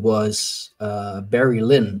then it was Barry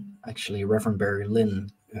Lynn, actually Reverend Barry Lynn,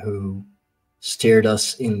 who steered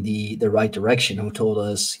us in the right direction, who told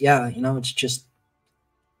us, yeah, you know, it's just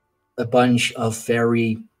a bunch of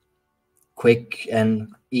very quick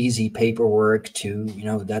and easy paperwork to, you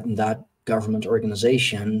know, that and that government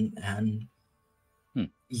organization, and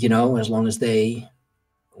you know, as long as they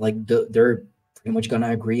like they're pretty much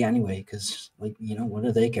gonna agree anyway, because like, you know, what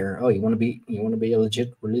do they care? Oh, you want to be a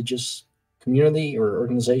legit religious community or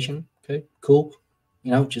organization? Okay, cool.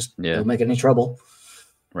 You know, just Yeah. don't make any trouble.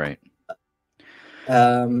 Right.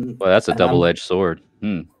 Um, Well, that's a and I'm double-edged sword.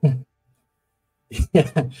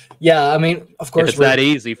 yeah, I mean, of If course it's that we're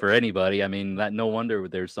easy for anybody, I mean, that no wonder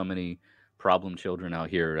there's so many problem children out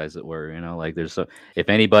here, as it were. You know, like there's so if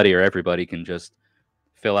anybody or everybody can just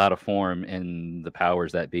fill out a form, and the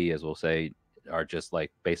powers that be, as we'll say, are just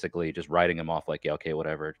like basically just writing them off, like, yeah, okay,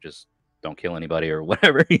 whatever, just don't kill anybody or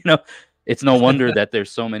whatever. You know, it's no wonder that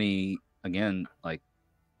there's so many, again, like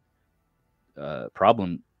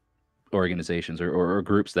problem organizations or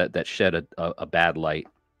groups that shed a bad light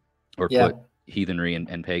or yeah. put heathenry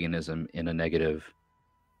and paganism in a negative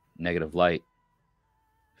light,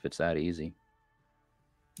 if it's that easy.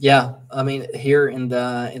 Yeah, I mean, here in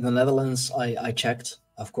the Netherlands, I checked.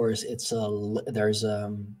 Of course,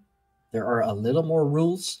 there are a little more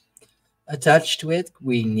rules attached to it.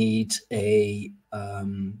 We need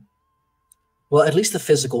well, at least a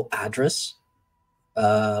physical address,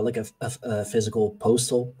 like a physical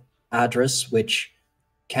postal address, which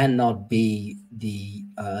cannot be the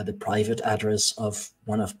private address of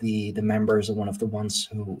one of the members or one of the ones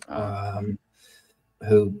who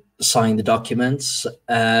sign the documents,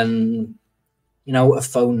 and you know, a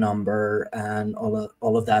phone number and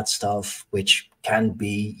all of that stuff, which can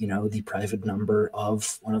be, you know, the private number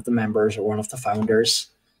of one of the members or one of the founders.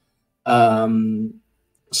 Um,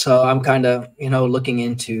 so I'm kind of, you know, looking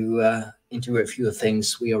into a few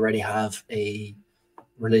things. We already have a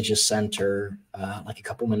religious center like a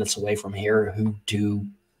couple minutes away from here who do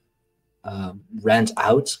rent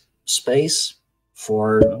out space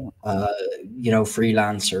for you know,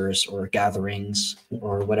 freelancers or gatherings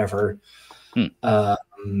or whatever.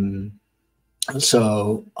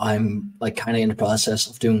 So I'm like kind of in the process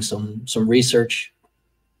of doing some research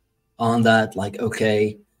on that. Like,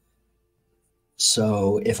 okay,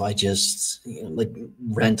 so if I just, you know, like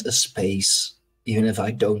rent a space, even if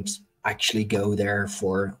I don't actually go there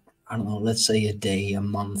for, I don't know, let's say a day, a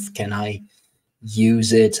month, can I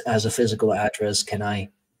use it as a physical address? Can I,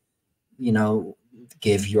 you know,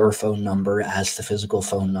 give your phone number as the physical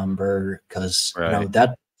phone number? Because you know, Right.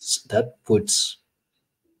 that would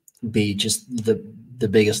be just the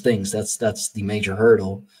biggest things. That's the major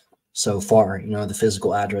hurdle so far. You know, the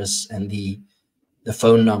physical address and the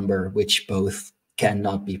phone number, which both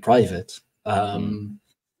cannot be private,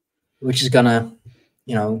 which is gonna,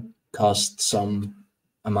 you know, cost some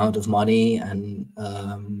amount of money. And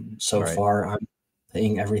so Right. far, I'm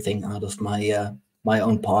paying everything out of my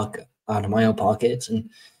own pocket, and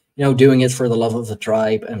you know, doing it for the love of the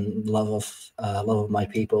tribe and love of my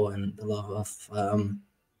people and the love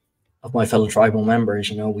of my fellow tribal members.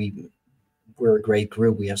 You know, we're a great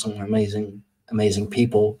group. We have some amazing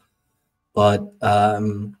people, but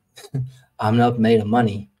I'm not made of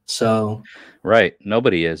money. So Right.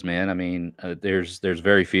 Nobody is, man. I mean, there's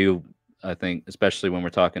very few, I think, especially when we're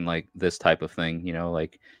talking like this type of thing, you know,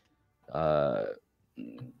 like uh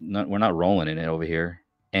we're not rolling in it over here.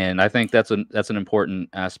 And I think that's an important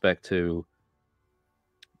aspect to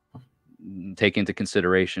take into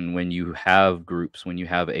consideration when you have groups, when you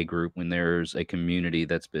have a group, when there's a community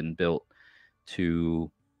that's been built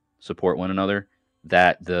to support one another,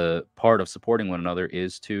 that the part of supporting one another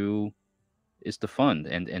is to fund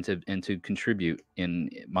and to contribute in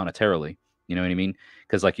monetarily. You know what I mean?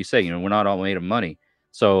 Because like you say, you know, we're not all made of money.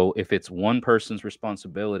 So if it's one person's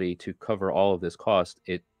responsibility to cover all of this cost,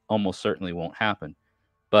 it almost certainly won't happen.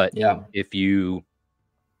 But yeah, if you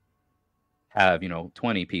have, you know,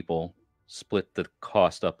 20 people split the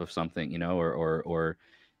cost up of something, you know, or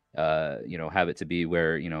you know, have it to be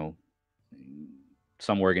where, you know,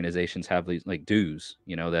 some organizations have these like dues,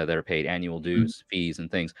 you know, that are paid annual mm, dues, fees, and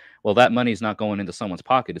things. Well, that money is not going into someone's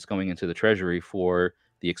pocket; it's going into the treasury for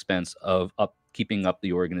the expense of keeping up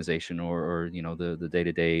the organization or you know the day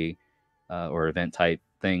to day or event type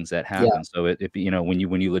things that yeah, happen. So it you know when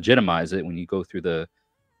you legitimize it, when you go through the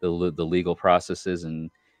legal processes and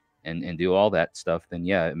do all that stuff, then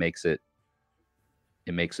yeah, it makes it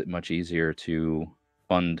much easier to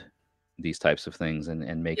fund these types of things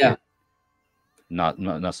and make yeah. it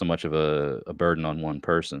not so much of a burden on one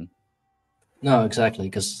person. No, exactly.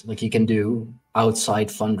 Because like you can do outside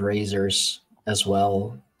fundraisers as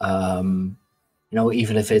well. You know,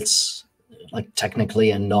 even if it's like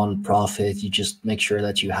technically a non-profit, you just make sure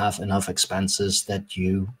that you have enough expenses that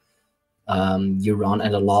you run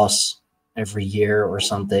at a loss every year or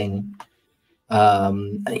something.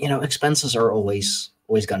 You know, expenses are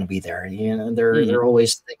always going to be there. You know, there are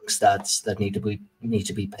always things that need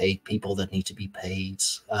to be paid, people that need to be paid.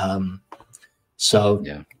 So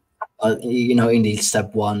Yeah. you know, indeed,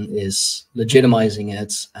 step one is legitimizing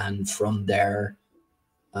it, and from there,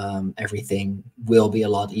 everything will be a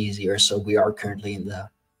lot easier. So we are currently in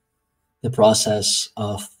the process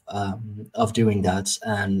of doing that,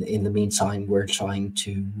 and in the meantime, we're trying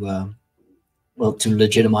to well, to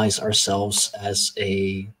legitimize ourselves as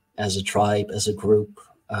a tribe, as a group.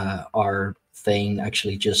 Our Thane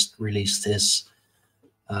actually just released his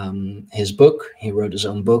book. He wrote his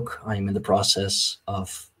own book. I'm in the process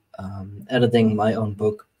of editing my own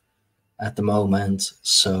book at the moment.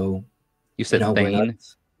 So You said Thane?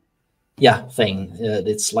 Yeah, Thane.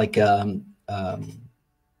 It's like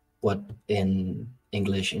what in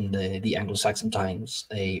English in the Anglo-Saxon times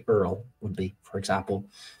a earl would be, for example.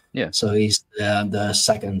 Yeah. So he's the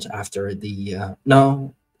second after the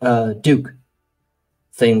Duke.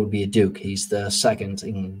 Thane would be a duke. He's the second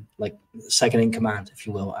in command, if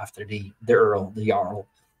you will, after the earl. The jarl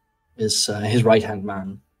is his right hand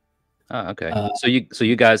man. Oh, okay. So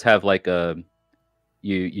you guys have like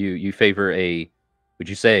you favor a, would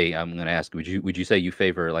you say, I'm going to ask, would you say you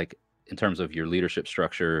favor, like, in terms of your leadership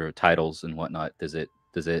structure, titles and whatnot, does it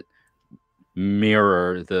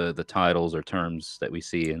mirror the titles or terms that we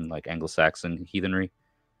see in like Anglo-Saxon heathenry?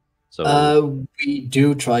 So we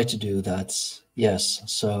do try to do that, yes.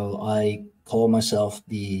 So I call myself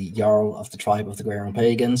the Jarl of the tribe of the Greyhound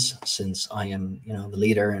Pagans, since I am, you know, the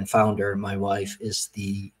leader and founder. My wife is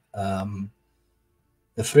the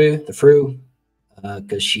Fru,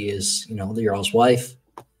 because she is, you know, the Jarl's wife.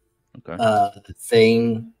 okay.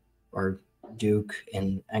 Thane or Duke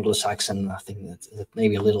in Anglo-Saxon, I think that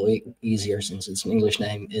maybe a little easier since it's an English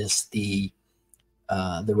name, is the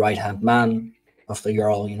right hand man of the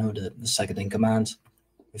Jarl, you know, the second in command,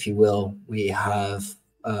 if you will. We have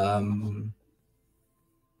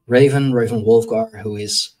Raven Wolfgar, who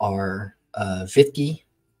is our Vitki.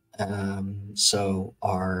 So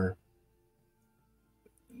our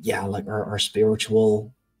our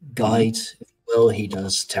spiritual guide, if you will. He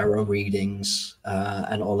does tarot readings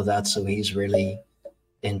and all of that. So he's really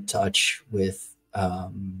in touch with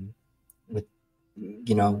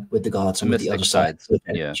you know, with the gods and with the other side, with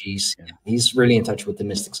energies. Yeah. He's really in touch with the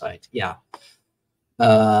mystic side. Yeah.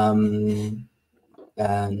 And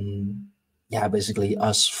yeah, basically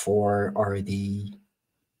us four are the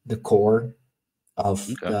core of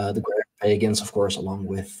the Great Pagans, of course, along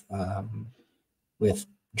with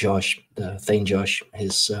Josh, the Thane Josh,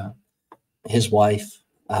 his wife.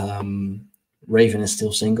 Raven is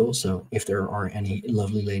still single, so if there are any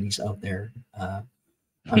lovely ladies out there,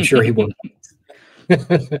 I'm sure he won't.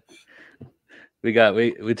 we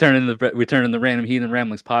turning the Random Heathen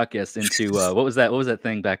Ramblings podcast into what was that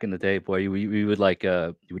thing back in the day, boy? We would like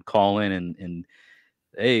you would call in and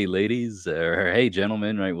hey ladies, or hey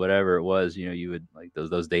gentlemen, right, whatever it was, you know, you would like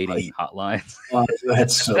those dating hotlines. You had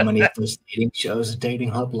so many of those dating shows,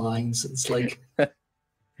 dating hotlines. It's like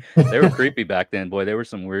they were creepy back then, boy. There were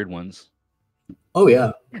some weird ones. Oh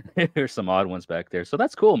yeah, there's some odd ones back there. So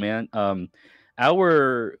that's cool, man.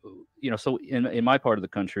 Our, you know, so in my part of the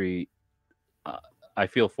country, I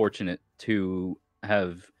feel fortunate to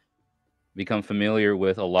have become familiar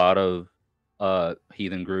with a lot of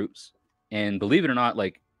heathen groups, and believe it or not,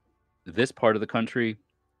 like, this part of the country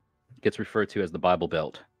gets referred to as the Bible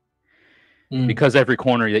Belt because every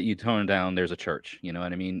corner that you turn down, there's a church. You know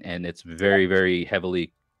what I mean? And it's very, very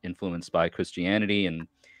heavily influenced by Christianity. And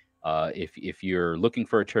if you're looking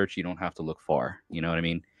for a church, you don't have to look far. You know what I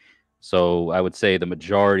mean? So I would say the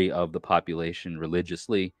majority of the population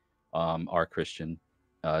religiously are Christian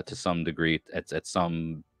to some degree at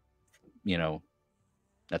some, you know,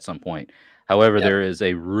 at some point. However, there is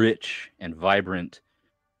a rich and vibrant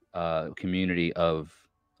community of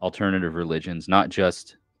alternative religions, not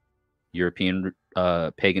just European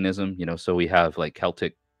paganism. You know, so we have like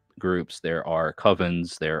Celtic groups, there are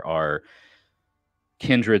covens, there are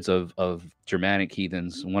kindreds of Germanic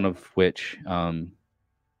heathens, one of which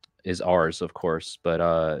is ours, of course,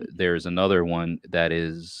 but there's another one that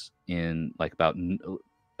is in like about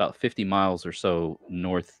 50 miles or so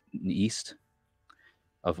northeast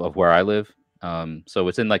of where I live. So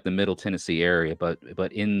it's in like the Middle Tennessee area, but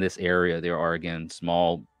in this area there are again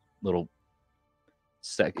small little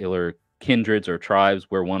secular kindreds or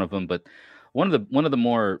tribes. We're one of them, but one of the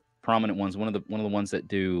more prominent ones, one of the ones that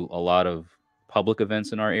do a lot of public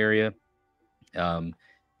events in our area,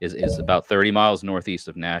 is about 30 miles northeast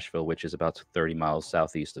of Nashville, which is about 30 miles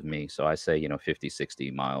southeast of me. So I say, you know, 50,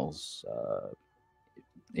 60 miles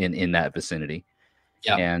in that vicinity.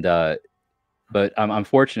 Yeah. And But I'm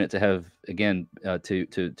fortunate to have, again,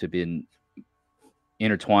 to be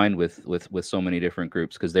intertwined with so many different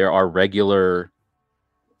groups, because there are regular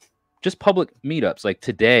just public meetups. Like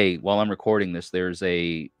today, while I'm recording this, there's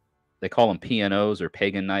they call them PNOs, or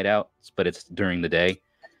pagan night outs, but it's during the day,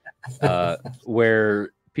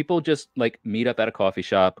 where people just like meet up at a coffee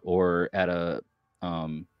shop or at a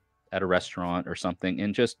restaurant or something,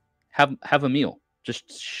 and just have a meal,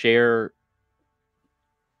 just share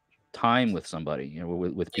time with somebody,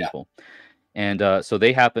 with Yeah. people. And so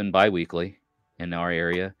they happen bi-weekly in our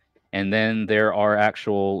area. And then there are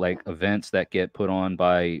actual like events that get put on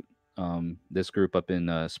by this group up in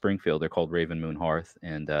Springfield. They're called Raven Moon Hearth,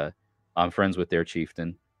 and I'm friends with their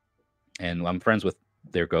chieftain, and I'm friends with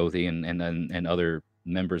their Gothi, and other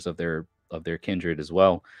members of their kindred as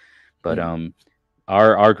well. But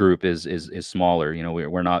our group is smaller.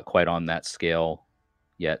 We're not quite on that scale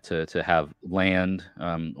yet to have land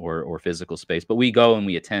or physical space, but we go and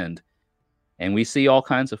we attend, and we see all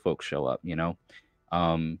kinds of folks show up.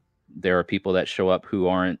 There are people that show up who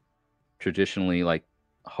aren't traditionally like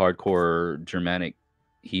hardcore Germanic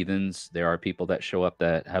heathens. There are people that show up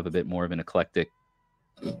that have a bit more of an eclectic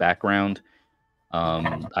background.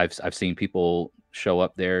 I've seen people show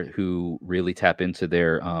up there who really tap into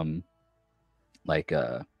their like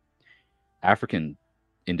African,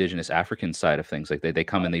 indigenous African side of things. Like they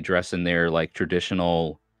come and they dress in their like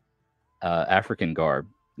traditional African garb,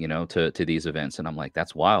 to these events, and I'm like,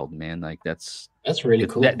 that's wild, man. Like that's really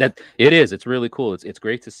cool. That it is. It's really cool. It's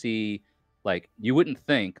great to see. Like, you wouldn't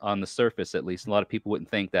think, on the surface at least, a lot of people wouldn't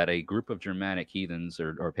think that a group of Germanic heathens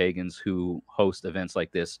or pagans who host events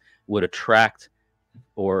like this would attract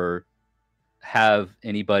or have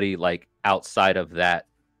anybody like outside of that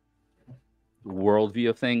worldview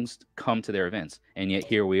of things come to their events. And yet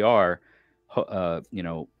here we are,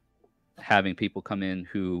 having people come in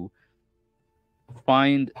who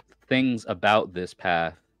find things about this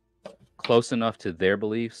path close enough to their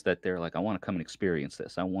beliefs that they're like, I want to come and experience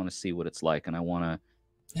this. I want to see what it's like, and I want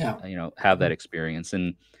to, have that experience.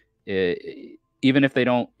 And even if they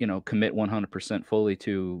don't, commit 100% fully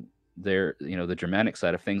to their, the Germanic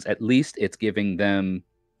side of things, at least it's giving them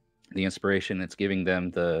the inspiration. It's giving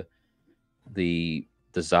them the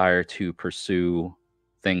desire to pursue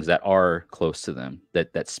things that are close to them,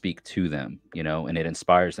 that speak to them, and it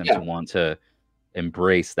inspires them to want to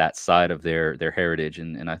embrace that side of their heritage.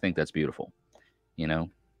 And I think that's beautiful,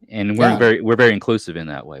 and we're very inclusive in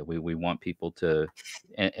that way. We want people to,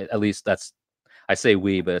 at least that's, I say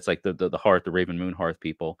we, but it's like the Hearth, the Raven Moon Hearth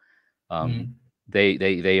people.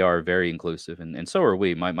 They are very inclusive, and so are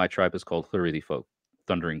we. My tribe is called Hluridi folk,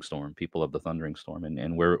 Thundering Storm, people of the Thundering Storm.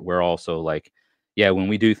 And we're also like, when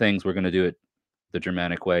we do things, we're going to do it the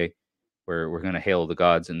Germanic way. We're going to hail the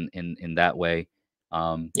gods in that way.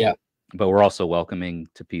 But we're also welcoming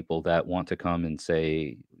to people that want to come and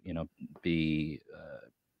say, be,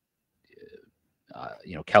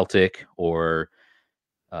 Celtic or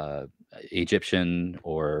Egyptian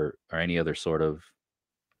or any other sort of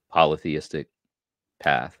polytheistic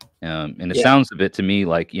path. And it sounds a bit to me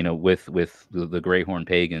like, with the Greyhorn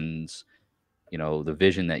pagans, the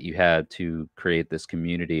vision that you had to create this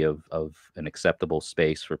community of an acceptable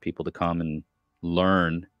space for people to come and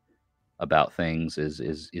learn about things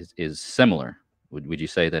is similar. Would you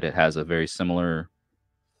say that it has a very similar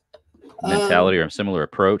mentality or a similar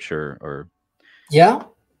approach, or? Yeah.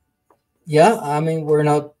 I mean, we're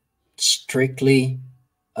not strictly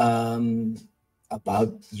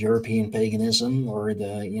about European paganism or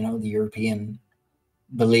the European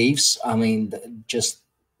beliefs. I mean, just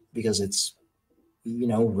because it's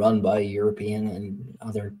run by European and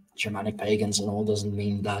other Germanic pagans and all doesn't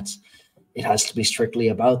mean that it has to be strictly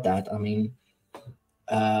about that. I mean,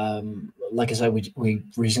 like I said, we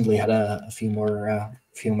recently had a few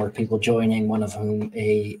more people joining, one of whom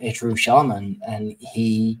a true shaman, and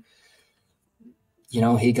he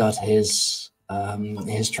got his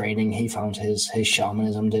training. He found his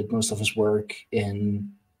shamanism, did most of his work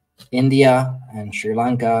in India and Sri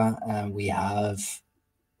Lanka, and we have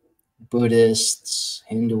Buddhists,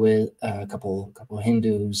 a couple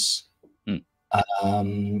Hindus,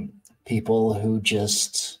 people who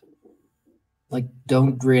just like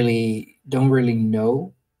don't really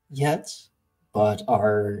know yet, but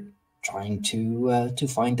are trying to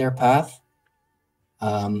find their path.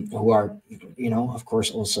 Who are, of course,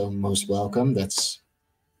 also most welcome. That's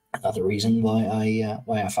another reason why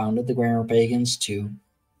I founded the Grammar Pagans, to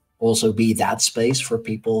also be that space for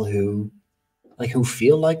people who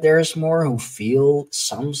feel like there is more, who feel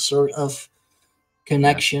some sort of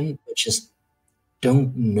connection, but just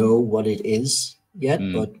don't know what it is yet,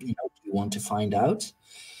 but you want to find out.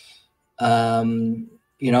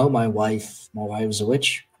 My wife is a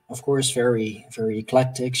witch, of course, very very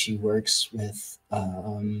eclectic. She works with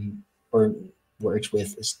or works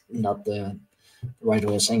with is not the right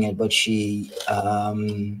way of saying it, but she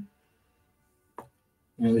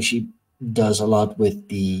does a lot with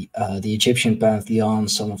the Egyptian pantheon,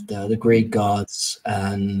 some of the Greek gods,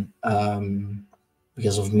 and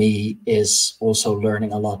because of me, is also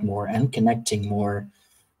learning a lot more and connecting more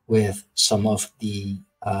with some of the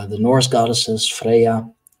Norse goddesses. Freya,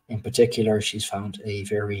 in particular, she's found a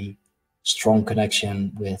very strong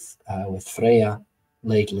connection with Freya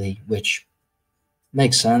lately, which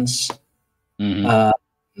makes sense. Hmm.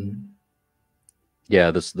 Um,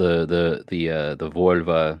 Yeah, this the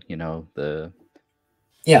Volva,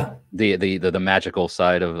 yeah, the magical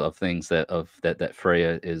side of things that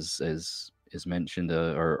Freya is mentioned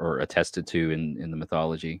or attested to in the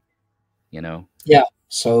mythology, you know. yeah.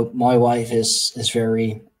 So my wife is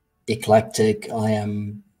very eclectic. I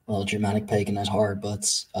am, well, Germanic pagan at heart, but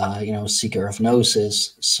seeker of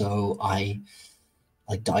gnosis. So I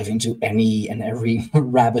like dive into any and every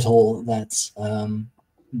rabbit hole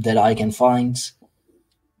that I can find.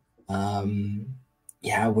 Um,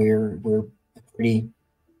 yeah, we're a pretty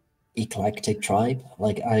eclectic tribe.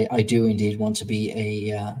 Like I do indeed want to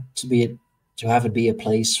be to have it be a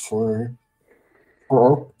place for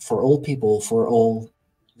all people, for all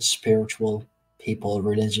spiritual people,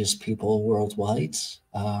 religious people worldwide.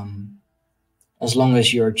 As long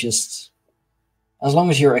as you're just as long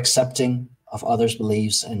as you're accepting of others'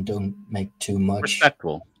 beliefs and don't make too much.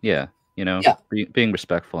 Respectful, yeah, Yeah, being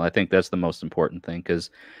respectful. I think that's the most important thing because,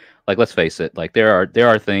 like, let's face it, like there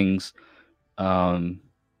are things, um,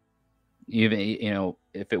 even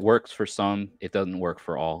if it works for some, it doesn't work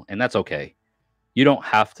for all, and that's okay. You don't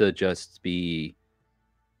have to just be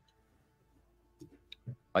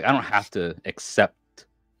like I don't have to accept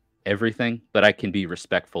everything, but I can be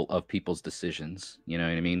respectful of people's decisions. You know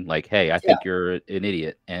what I mean? Like, hey, I yeah, think you're an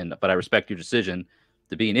idiot, but I respect your decision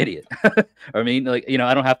to be an idiot. I mean, like,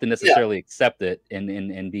 I don't have to yeah, necessarily accept it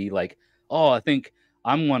and be like, oh, I think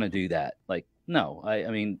I'm gonna do that. Like, no, I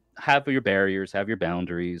mean, have your barriers, have your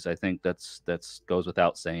boundaries. I think that's goes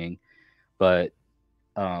without saying, but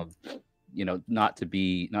um, not to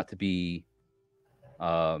be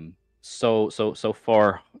so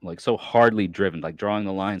far, like so hardly driven, like drawing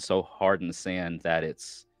the line so hard in the sand that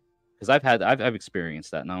it's because I've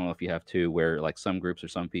experienced that, and I don't know if you have too, where like some groups or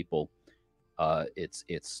some people, it's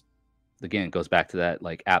again, it goes back to that,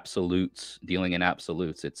 like, absolutes, dealing in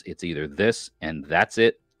absolutes. It's either this and that's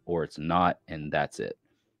it, or it's not and that's it.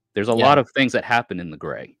 There's a lot yeah, of things that happen in the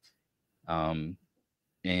gray, um,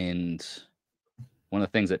 and one of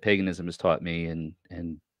the things that paganism has taught me, and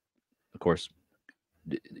of course,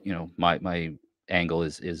 my angle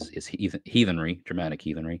is heathenry, dramatic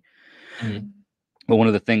heathenry. mhm, But one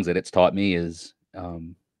of the things that it's taught me is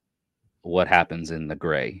what happens in the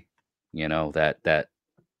gray. That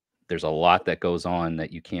there's a lot that goes on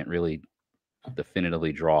that you can't really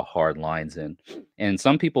definitively draw hard lines in, and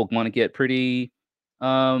some people want to get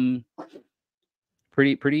um,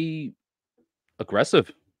 pretty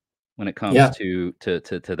aggressive when it comes yeah, to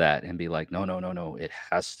that, and be like, no, no, no, no, it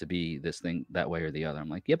has to be this thing that way or the other. I'm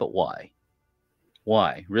like, yeah, but why?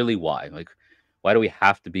 Why? Really, why? Like, why do we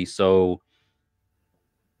have to be so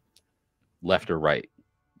left or right?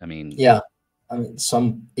 I mean, yeah. I mean,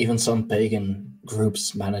 some pagan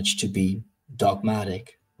groups manage to be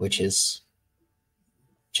dogmatic, which is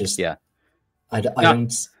just yeah. I, d- Now,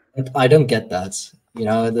 I don't get that.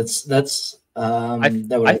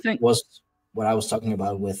 That I think was what I was talking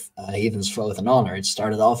about with Heathen's Oath and Honor. It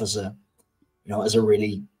started off as a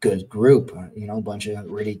really good group, a bunch of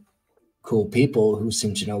really cool people who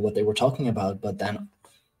seemed to know what they were talking about. But then,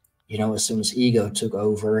 as soon as ego took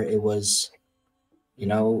over, it was, you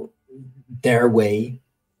know, their way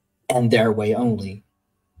and their way only.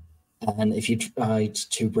 And if you tried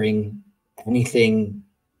to bring anything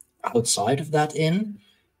outside of that in,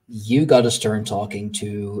 you got to start talking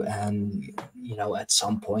to. And at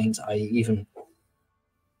some point, I mm,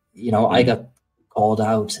 got called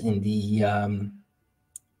out in the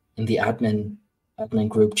admin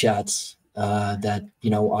group chats that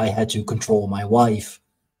I had to control my wife,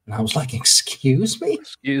 and I was like, "Excuse me."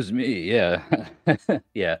 excuse me, yeah.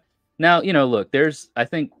 Yeah. Now, look, there's I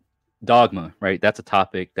think dogma, right? That's a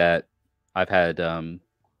topic that I've had I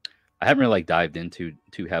haven't really like dived into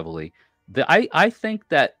too heavily. I think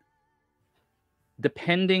that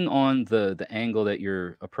depending on the angle that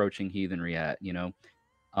you're approaching heathenry at,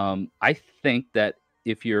 I think that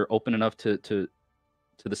if you're open enough to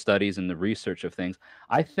the studies and the research of things,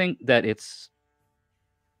 I think that it's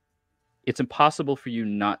it's impossible for you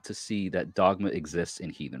not to see that dogma exists in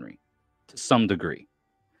heathenry to some degree.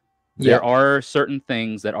 There are certain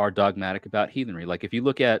things that are dogmatic about heathenry. Like if you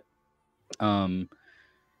look at, and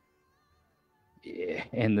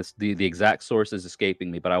the exact source is escaping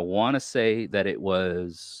me, but I want to say that it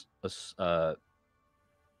was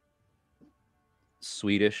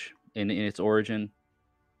Swedish in its origin,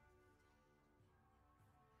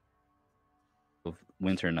 of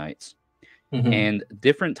winter nights. And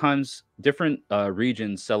different times, different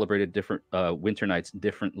regions celebrated different winter nights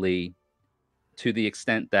differently, to the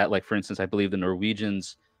extent that, like, for instance, I believe the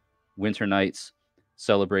Norwegians' winter nights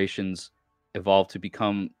celebrations evolved to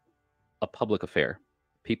become a public affair.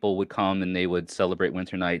 People would come and they would celebrate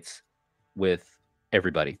winter nights with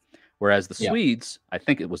everybody. Whereas the Swedes, I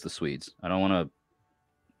think it was the Swedes. I don't want to,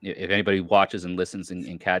 if anybody watches and listens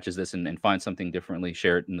and catches this and finds something differently,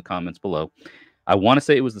 share it in the comments below. I want to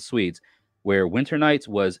say it was the Swedes, where winter nights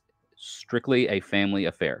was strictly a family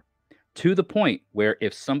affair, to the point where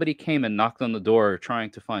if somebody came and knocked on the door trying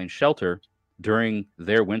to find shelter during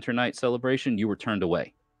their winter night celebration, you were turned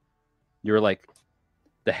away. You were like,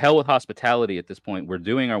 the hell with hospitality at this point. We're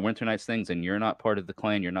doing our winter nights things and you're not part of the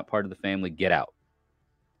clan. You're not part of the family. Get out.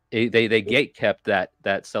 They gate kept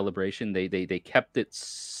that celebration. They kept it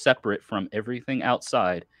separate from everything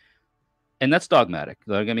outside. And that's dogmatic.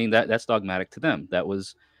 Like, I mean, that's dogmatic to them. That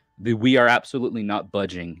was we are absolutely not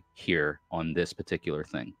budging here on this particular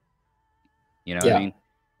thing. You know what I mean?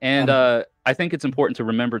 And I think it's important to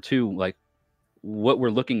remember too, like, what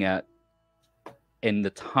we're looking at in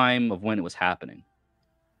the time of when it was happening.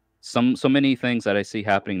 So many things that I see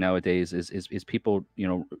happening nowadays is people, you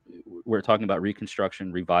know, we're talking about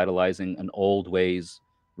reconstruction, revitalizing an old ways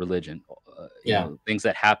religion. You know, things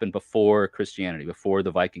that happened before Christianity, before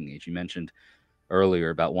the Viking Age. You mentioned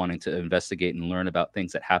earlier about wanting to investigate and learn about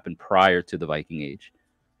things that happened prior to the Viking Age,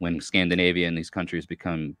 when Scandinavia and these countries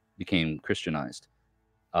became Christianized.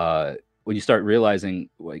 When you start realizing,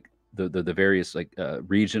 like, the various, like,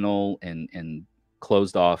 regional and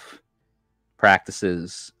closed off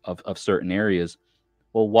practices of certain areas,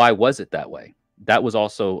 well, why was it that way? That was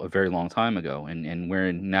also a very long time ago, and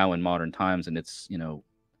we're now in modern times, and it's, you know,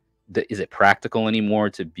 is it practical anymore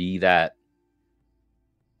to be that,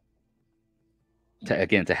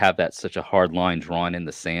 to have that such a hard line drawn in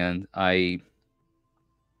the sand? I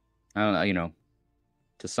don't know, you know,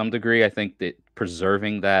 to some degree, I think that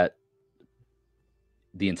preserving that,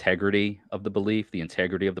 the integrity of the belief, the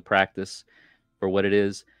integrity of the practice for what it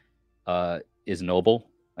is noble.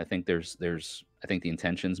 I think I think the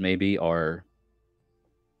intentions maybe are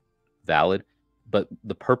valid, but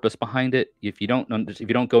the purpose behind it, if you don't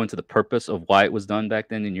go into the purpose of why it was done back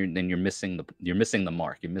then, then you're missing the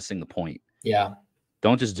mark. You're missing the point. Yeah.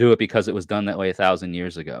 Don't just do it because it was done that way 1,000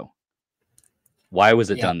 years ago. Why was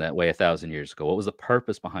it done that way 1,000 years ago? What was the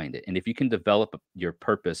purpose behind it? And if you can develop your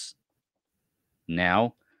purpose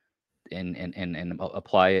now and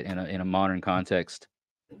apply it in a modern context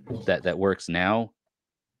that works now,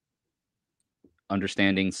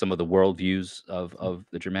 understanding some of the worldviews of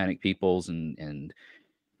the Germanic peoples and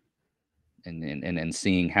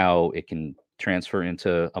seeing how it can transfer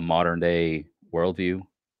into a modern day worldview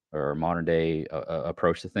or a modern day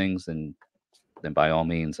approach to things, then by all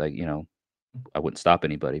means, I wouldn't stop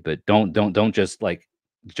anybody. But don't just, like,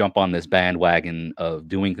 jump on this bandwagon of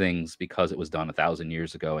doing things because it was done 1,000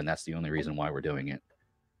 years ago and that's the only reason why we're doing it.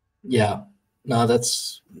 Yeah, no,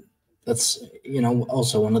 that's you know,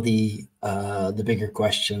 also one of the bigger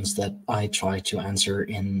questions that I try to answer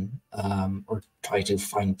in or try to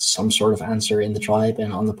find some sort of answer in the tribe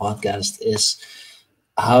and on the podcast is,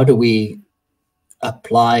 how do we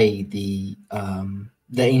apply the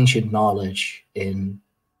ancient knowledge in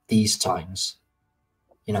these times?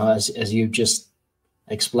 You know, as you just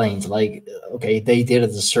explained, like, okay, they did it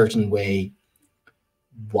a certain way.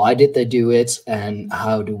 Why did they do it, and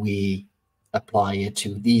how do we apply it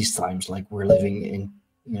to these times? Like, we're living in,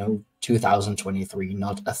 you know, 2023,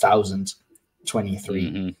 not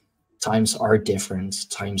 1023. Mm-hmm. Times are different.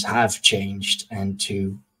 Times have changed, and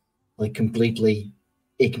to, like, completely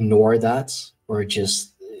ignore that, or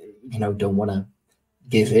just, you know, don't want to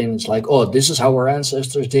give in. It's like, oh, this is how our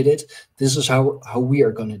ancestors did it. This is how we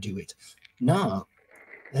are going to do it. No,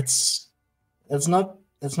 that's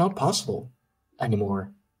not possible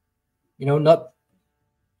anymore. You know, not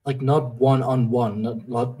one-on-one,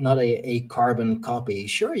 not a carbon copy.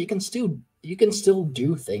 Sure, you can still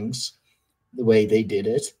do things the way they did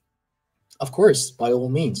it. Of course, by all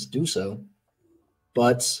means, do so.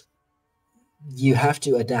 But you have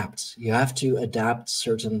to adapt. You have to adapt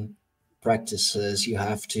certain practices. You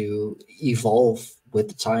have to evolve with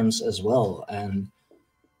the times as well. And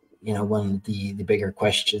one of the bigger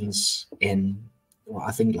questions in, well,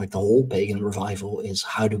 I think like the whole pagan revival is,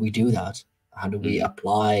 how do we do that? How do we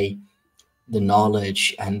apply the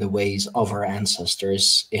knowledge and the ways of our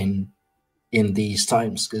ancestors in these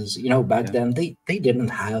times? Because back then they didn't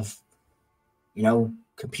have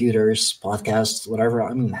computers, podcasts, whatever.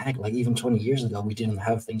 I mean, heck, like even 20 years ago we didn't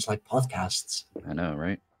have things like podcasts. I know,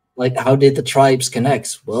 right? Like, how did the tribes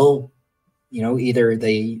connect? Well, either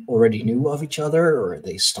they already knew of each other, or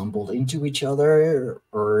they stumbled into each other,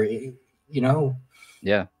 or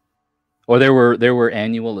Yeah. Or there were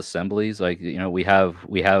annual assemblies, like we have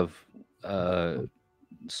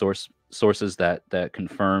sources that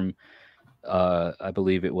confirm. I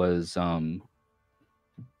believe it was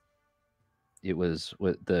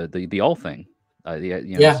what the all thing. So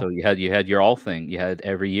you had your all thing. You had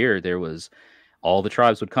every year there was all the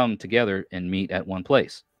tribes would come together and meet at one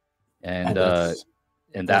place, and that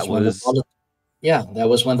was that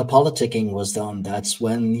was when the politicking was done. That's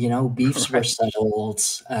when beefs were settled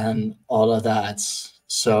and all of that.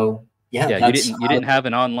 So you didn't have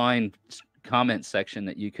an online comment section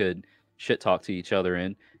that you could shit talk to each other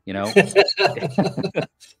in. It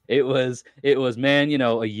was man.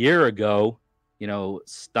 A year ago,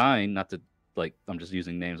 Stein. Not to like, I'm just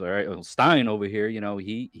using names. All right, well, Stein over here.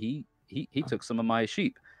 He took some of my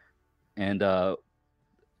sheep, and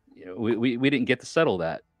we didn't get to settle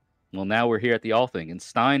that. Well, now we're here at the all thing, and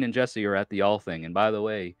Stein and Jesse are at the all thing. And by the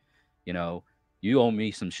way, you owe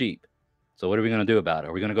me some sheep. So what are we going to do about it?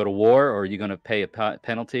 Are we going to go to war, or are you going to pay a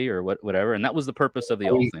penalty, or whatever? And that was the purpose of the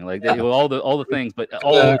all thing. Like all the things, but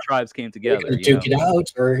all the tribes came together. Duke it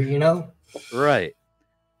out, or right.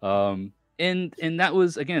 And that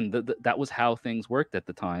was, again, that was how things worked at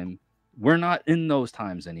the time. We're not in those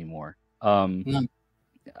times anymore. Having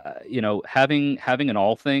an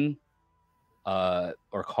all thing,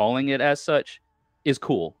 or calling it as such, is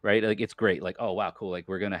cool, right? Like, it's great. Like, oh wow, cool. Like,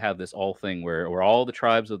 we're gonna have this all thing where all the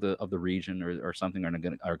tribes of the region or something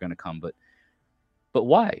are gonna come. But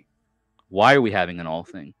why? Why are we having an all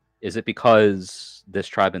thing? Is it because this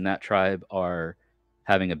tribe and that tribe are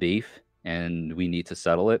having a beef and we need to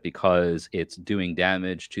settle it because it's doing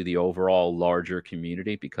damage to the overall larger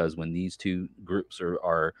community? Because when these two groups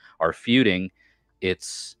are feuding,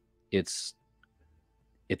 it's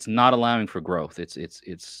not allowing for growth. It's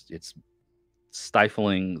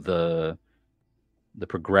stifling the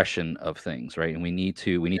progression of things, right? And we need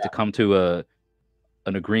to come to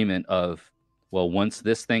an agreement of, well, once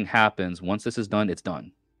this thing happens, once this is done, it's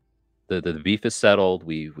done. The beef is settled.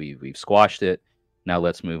 We've squashed it. Now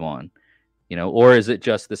let's move on. Or is it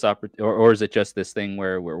just this or is it just this thing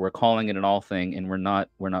where we're calling it an all thing, and we're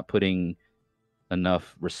not putting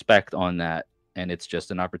enough respect on that, and it's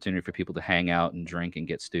just an opportunity for people to hang out and drink and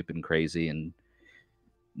get stupid and crazy and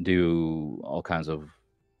do all kinds of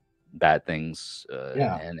bad things,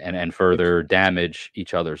 and further damage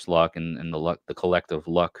each other's luck and the collective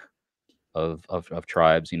luck of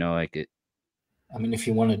tribes. Like it. I mean, if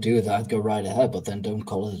you want to do that, go right ahead, but then don't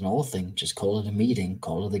call it an all thing. Just call it a meeting,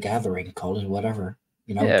 call it a gathering, call it whatever.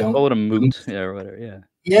 Call it a moot, or whatever.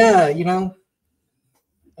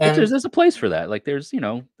 There's a place for that. Like, there's,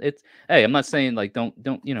 it's, hey, I'm not saying like don't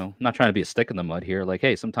I'm not trying to be a stick in the mud here. Like,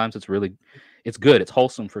 hey, sometimes it's good. It's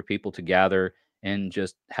wholesome for people to gather and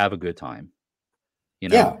just have a good time.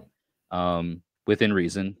 Within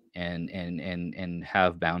reason, and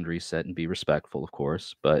have boundaries set and be respectful, of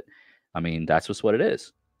course. But I mean, that's just what it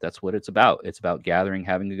is. That's what it's about. It's about gathering,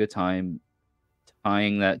 having a good time,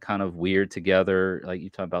 tying that kind of weird together, like you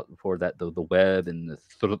talked about before, that the web and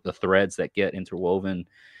the threads that get interwoven.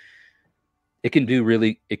 It can do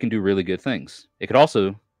really good things. It could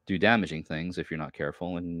also do damaging things if you're not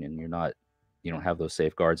careful and you don't have those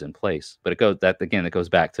safeguards in place. But it goes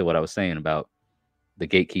back to what I was saying about the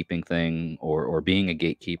gatekeeping thing, or being a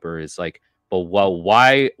gatekeeper. Is like, but well,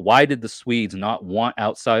 why did the Swedes not want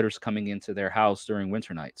outsiders coming into their house during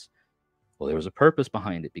winter nights? Well, there was a purpose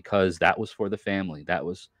behind it, because that was for the family. That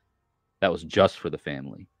was just for the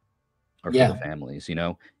family, or for the families.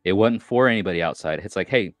 It wasn't for anybody outside. It's like,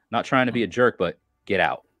 hey, not trying to be a jerk, but get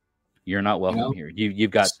out. You're not welcome here.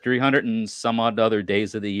 You've got 300 and some odd other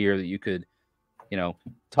days of the year that you could,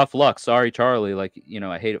 tough luck. Sorry, Charlie. Like,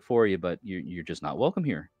 I hate it for you, but you're just not welcome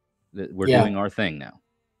here. We're doing our thing now,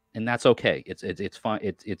 and that's okay. It's fine.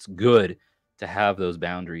 It's good to have those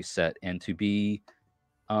boundaries set, and to be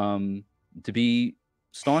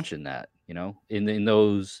staunch in that,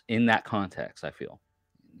 in that context. I feel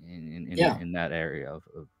in that area of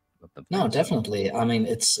the no, definitely. I mean,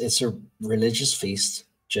 it's a religious feast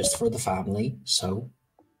just for the family, so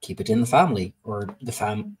keep it in the family, or the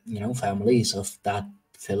families of that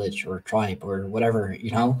village or tribe or whatever,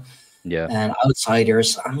 you know. Yeah. And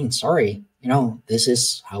outsiders, I mean, sorry, you know, this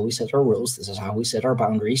is how we set our rules. This is how we set our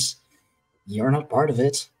boundaries. You're not part of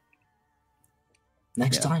it.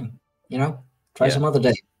 Next Yeah. time, you know, try Yeah. some other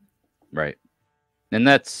day. Right. And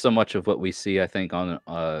that's so much of what we see, I think, on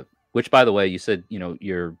which, by the way, you said, you know,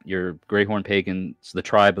 your Greyhorn Pagans, the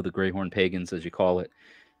tribe of the Greyhorn Pagans, as you call it.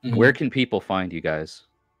 Mhm. Where can people find you guys?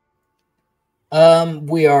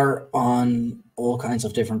 We are on all kinds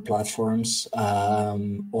of different platforms.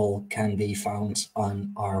 All can be found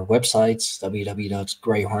on our websites,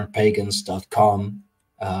 www.greyhornpagans.com.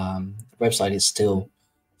 The website is still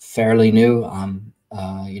fairly new.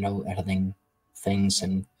 You know, editing things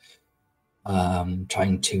and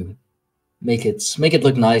trying to make it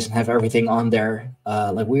look nice and have everything on there.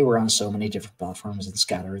 Like we were on so many different platforms and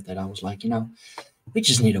scattered that I was like, you know, we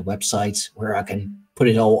just need a website where I can put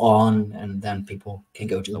it all on, and then people can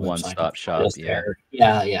go to the website. One-stop shop.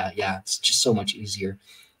 Yeah. Yeah. It's just so much easier.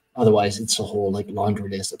 Otherwise, it's a whole like laundry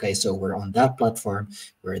list. Okay, so we're on that platform.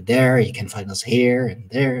 We're there. You can find us here and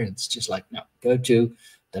there. It's just like, no, go to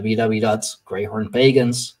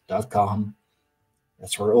www.greyhornpagans.com.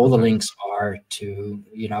 That's where all the links are to,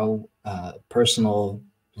 you know, personal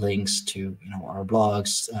links to, you know, our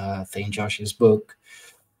blogs, Thane Josh's book,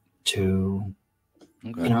 to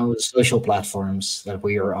you know, the social platforms that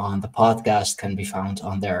we are on. The podcast can be found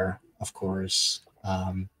on there, of course.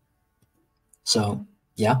 So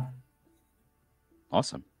yeah.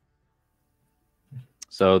 Awesome.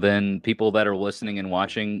 So then people that are listening and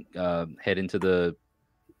watching, head into the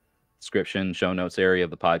description, show notes area of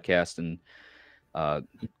the podcast, and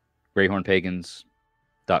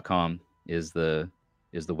greyhornpagans.com is the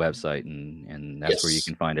website, and that's where you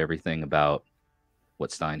can find everything about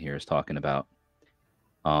what Stein here is talking about.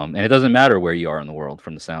 And it doesn't matter where you are in the world,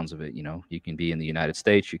 from the sounds of it. You know, you can be in the United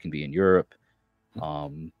States, you can be in Europe.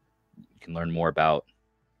 You can learn more about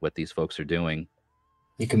what these folks are doing.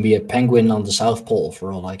 You can be a penguin on the South Pole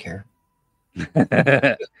for all I care.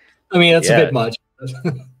 I mean, that's a bit much.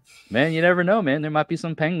 Man, you never know, man. There might be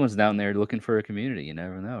some penguins down there looking for a community. You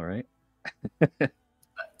never know, right?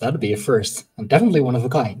 That'd be a first. I'm definitely one of a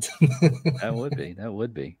kind. That would be. That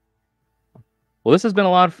would be. Well, this has been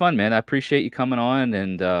a lot of fun, man. I appreciate you coming on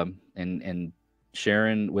and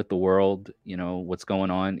sharing with the world, you know, what's going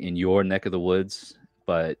on in your neck of the woods,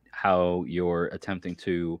 but how you're attempting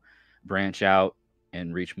to branch out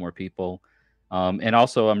and reach more people. And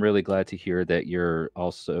also, I'm really glad to hear that you're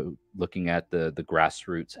also looking at the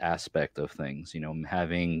grassroots aspect of things, you know,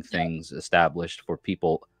 having things established for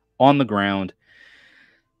people on the ground,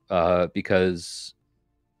 because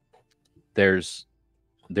there's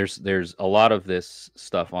a lot of this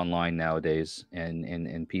stuff online nowadays,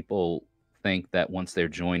 and people think that once they're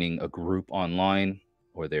joining a group online,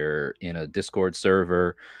 or they're in a Discord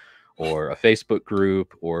server or a Facebook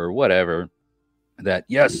group or whatever, that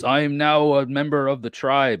yes, I am now a member of the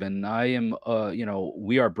tribe, and I am you know,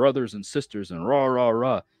 we are brothers and sisters, and rah rah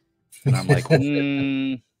rah. And I'm like,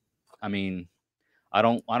 I mean, I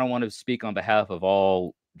don't want to speak on behalf of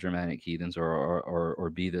all Germanic heathens,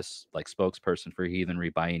 or be this like spokesperson for heathenry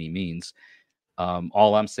by any means.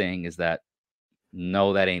 All I'm saying is that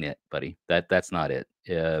no, that ain't it, buddy. That's not it.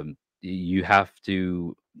 You have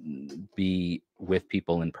to be with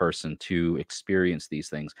people in person to experience these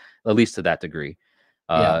things, at least to that degree.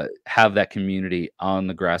 Have that community on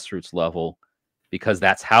the grassroots level, because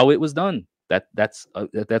that's how it was done. That's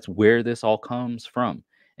where this all comes from.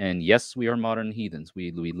 And yes, we are modern heathens.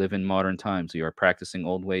 We live in modern times. We are practicing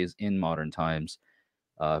old ways in modern times.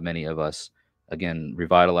 Many of us, again,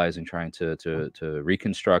 revitalizing, trying to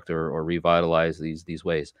reconstruct or revitalize these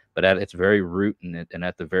ways. But at its very root and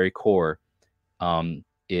at the very core,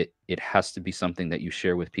 it has to be something that you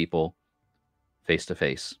share with people face to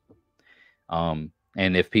face. And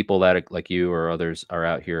if people that like you or others are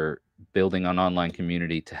out here building an online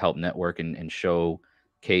community to help network and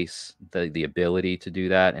showcase the ability to do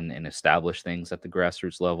that and establish things at the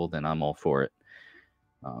grassroots level, then I'm all for it.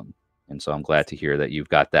 And so I'm glad to hear that you've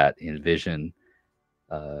got that in vision,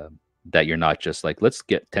 that you're not just like, let's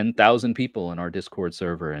get 10,000 people in our Discord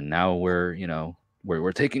server, and now we're, you know,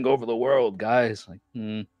 we're taking over the world, guys. Like,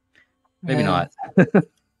 maybe not.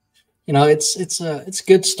 You know, it's a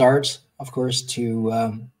good start, of course,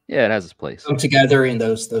 to it has its place. Come together in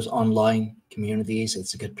those online communities.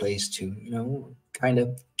 It's a good place to, you know, kind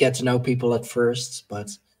of get to know people at first,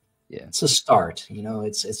 but it's a start. You know,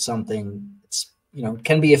 it's something. It's, you know, it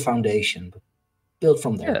can be a foundation, but build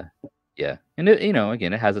from there. Yeah, and it, you know,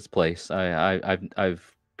 again, it has its place.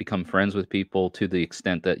 I've become friends with people to the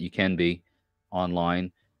extent that you can be,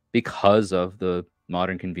 online, because of the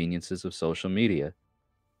modern conveniences of social media.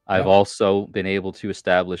 I've Yeah. also been able to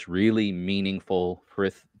establish really meaningful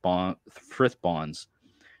frith bonds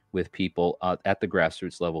with people at the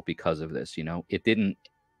grassroots level because of this. You know,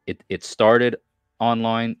 it started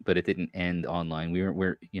online, but it didn't end online.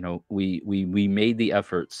 We made the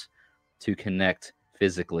efforts to connect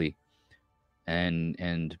physically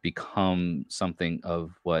and become something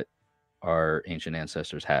of what our ancient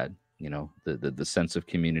ancestors had. You know, the sense of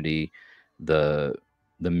community, the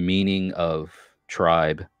the meaning of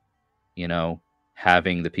tribe. You know,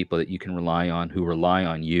 having the people that you can rely on, who rely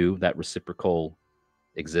on you, that reciprocal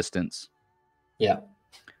existence. Yeah.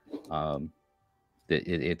 Um,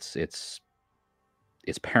 it's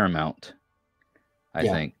paramount, I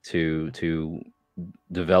Yeah. think, to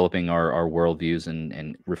developing our worldviews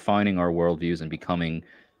and refining our worldviews and becoming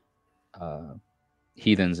uh,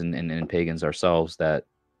 heathens and pagans ourselves that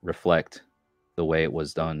reflect the way it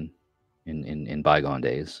was done in bygone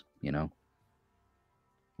days. You know,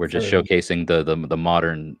 we're just Very much. showcasing the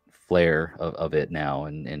modern flair of it now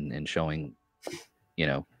and showing, you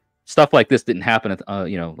know, stuff like this didn't happen at,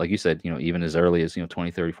 you know, like you said, you know, even as early as, you know, 20,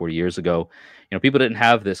 30, 40 years ago. You know, people didn't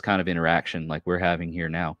have this kind of interaction like we're having here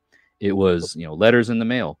now. It was, you know, letters in the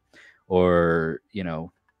mail, or, you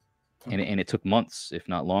know, and it took months, if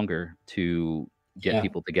not longer, to get Yeah.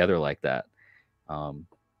 people together like that.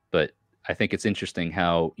 But I think it's interesting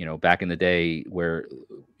how, you know, back in the day where,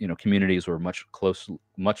 you know, communities were much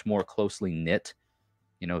more closely knit,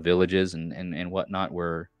 you know, villages and whatnot,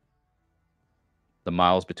 were the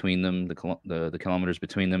miles between them, the kilometers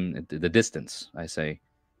between them, the distance, I say,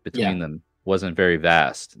 between Yeah. them wasn't very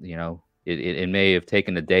vast. You know, it may have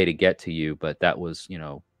taken a day to get to you, but that was, you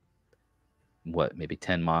know, what, maybe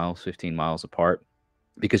 10 miles, 15 miles apart,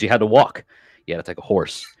 because you had to walk, you had to take a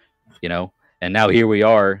horse, you know. And now here we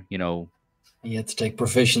are, you know, You had to take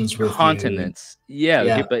provisions with you. continents, yeah,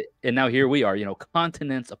 Yeah. but and now here we are, you know,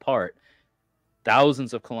 continents apart,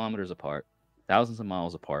 thousands of kilometers apart, thousands of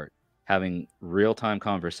miles apart, having real-time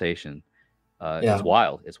conversation. It's Yeah.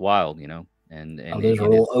 wild. It's wild, you know, A and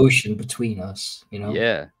literal it's, ocean between us, you know?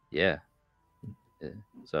 yeah, yeah. Yeah.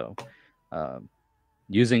 So, um,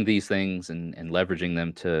 using these things and leveraging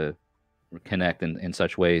them to connect in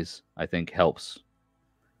such ways, I think helps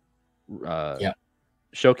uh, Yeah.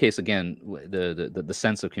 showcase again the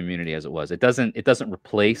sense of community as it was. It doesn't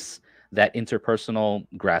replace that interpersonal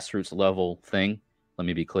grassroots level thing. Let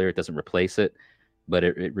me be clear, it doesn't replace it, but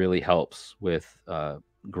it really helps with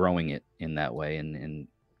growing it in that way and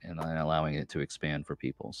allowing it to expand for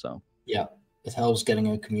people. So Yeah. It helps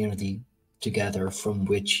getting a community together from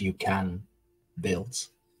which you can build.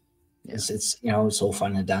 yeah, It's it's all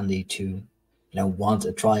fine and dandy to want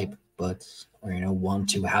a tribe, but or want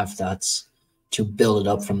to have that, to build it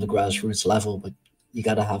up from the grassroots level, but you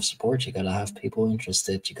got to have support, you got to have people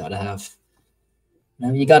interested, you got to have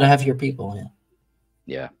you got to have your people. Yeah.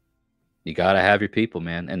 yeah, you got to have your people,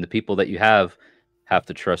 man, and the people that you have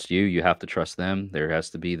to trust you. You have to trust them. There has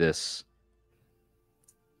to be this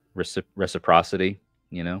reciprocity,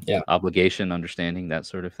 you know, Yeah. obligation, understanding, that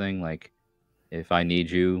sort of thing. Like, if I need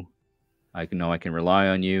you, I can know I can rely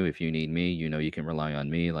on you. If you need me, you know you can rely on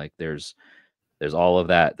me. Like, there's all of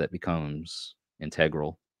that that becomes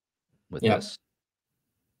integral with Yeah. this.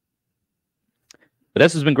 But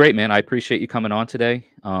this has been great, man. I appreciate you coming on today.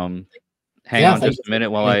 Hang Yeah, on thank just you a for minute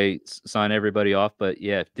while having me. I sign everybody off. But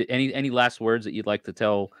yeah, any last words that you'd like to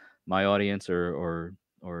tell my audience or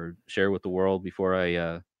share with the world before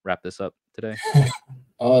I wrap this up today?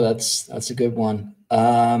 Oh, that's a good one.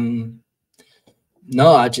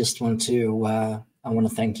 No, I just want to I want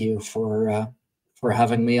to thank you for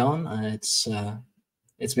having me on. It's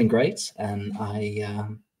been great, and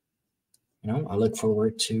I look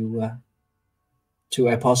forward to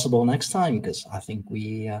a possible next time, because I think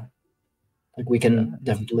we can Yeah.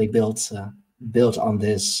 definitely build on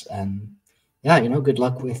this. And yeah, good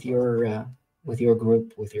luck with your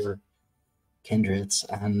group, with your kindreds,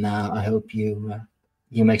 and I hope you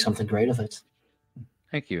make something great of it.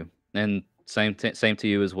 Thank you, and same to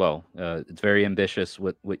you as well. It's very ambitious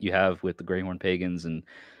what you have with the Greyhorn Pagans, and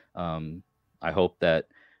um, I hope that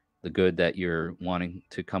the good that you're wanting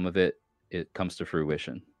to come of it, it comes to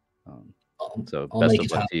fruition. Um, so I'll best make of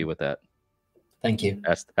it luck to happen. you with that. Thank you.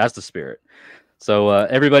 That's the spirit. So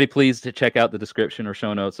everybody, please to check out the description or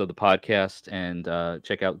show notes of the podcast and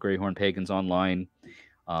check out Greyhorn Pagans online.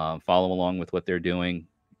 Follow along with what they're doing.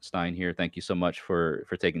 Stein here, thank you so much for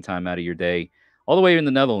taking time out of your day, all the way in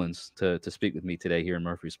the Netherlands, to speak with me today here in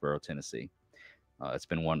Murfreesboro, Tennessee. It's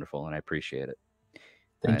been wonderful, and I appreciate it.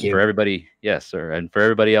 Thank And for you. everybody, yes, sir, and for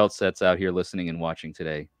everybody else that's out here listening and watching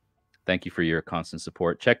today, thank you for your constant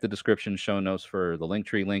support. Check the description, show notes for the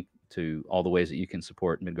Linktree link to all the ways that you can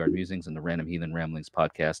support Midgard Musings and the Random Heathen Ramblings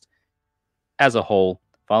podcast as a whole.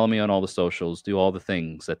 Follow me on all the socials. Do all the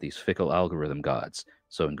things that these fickle algorithm gods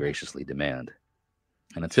so ingraciously demand.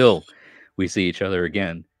 And until we see each other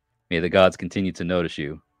again, may the gods continue to notice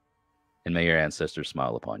you, and may your ancestors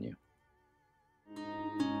smile upon you.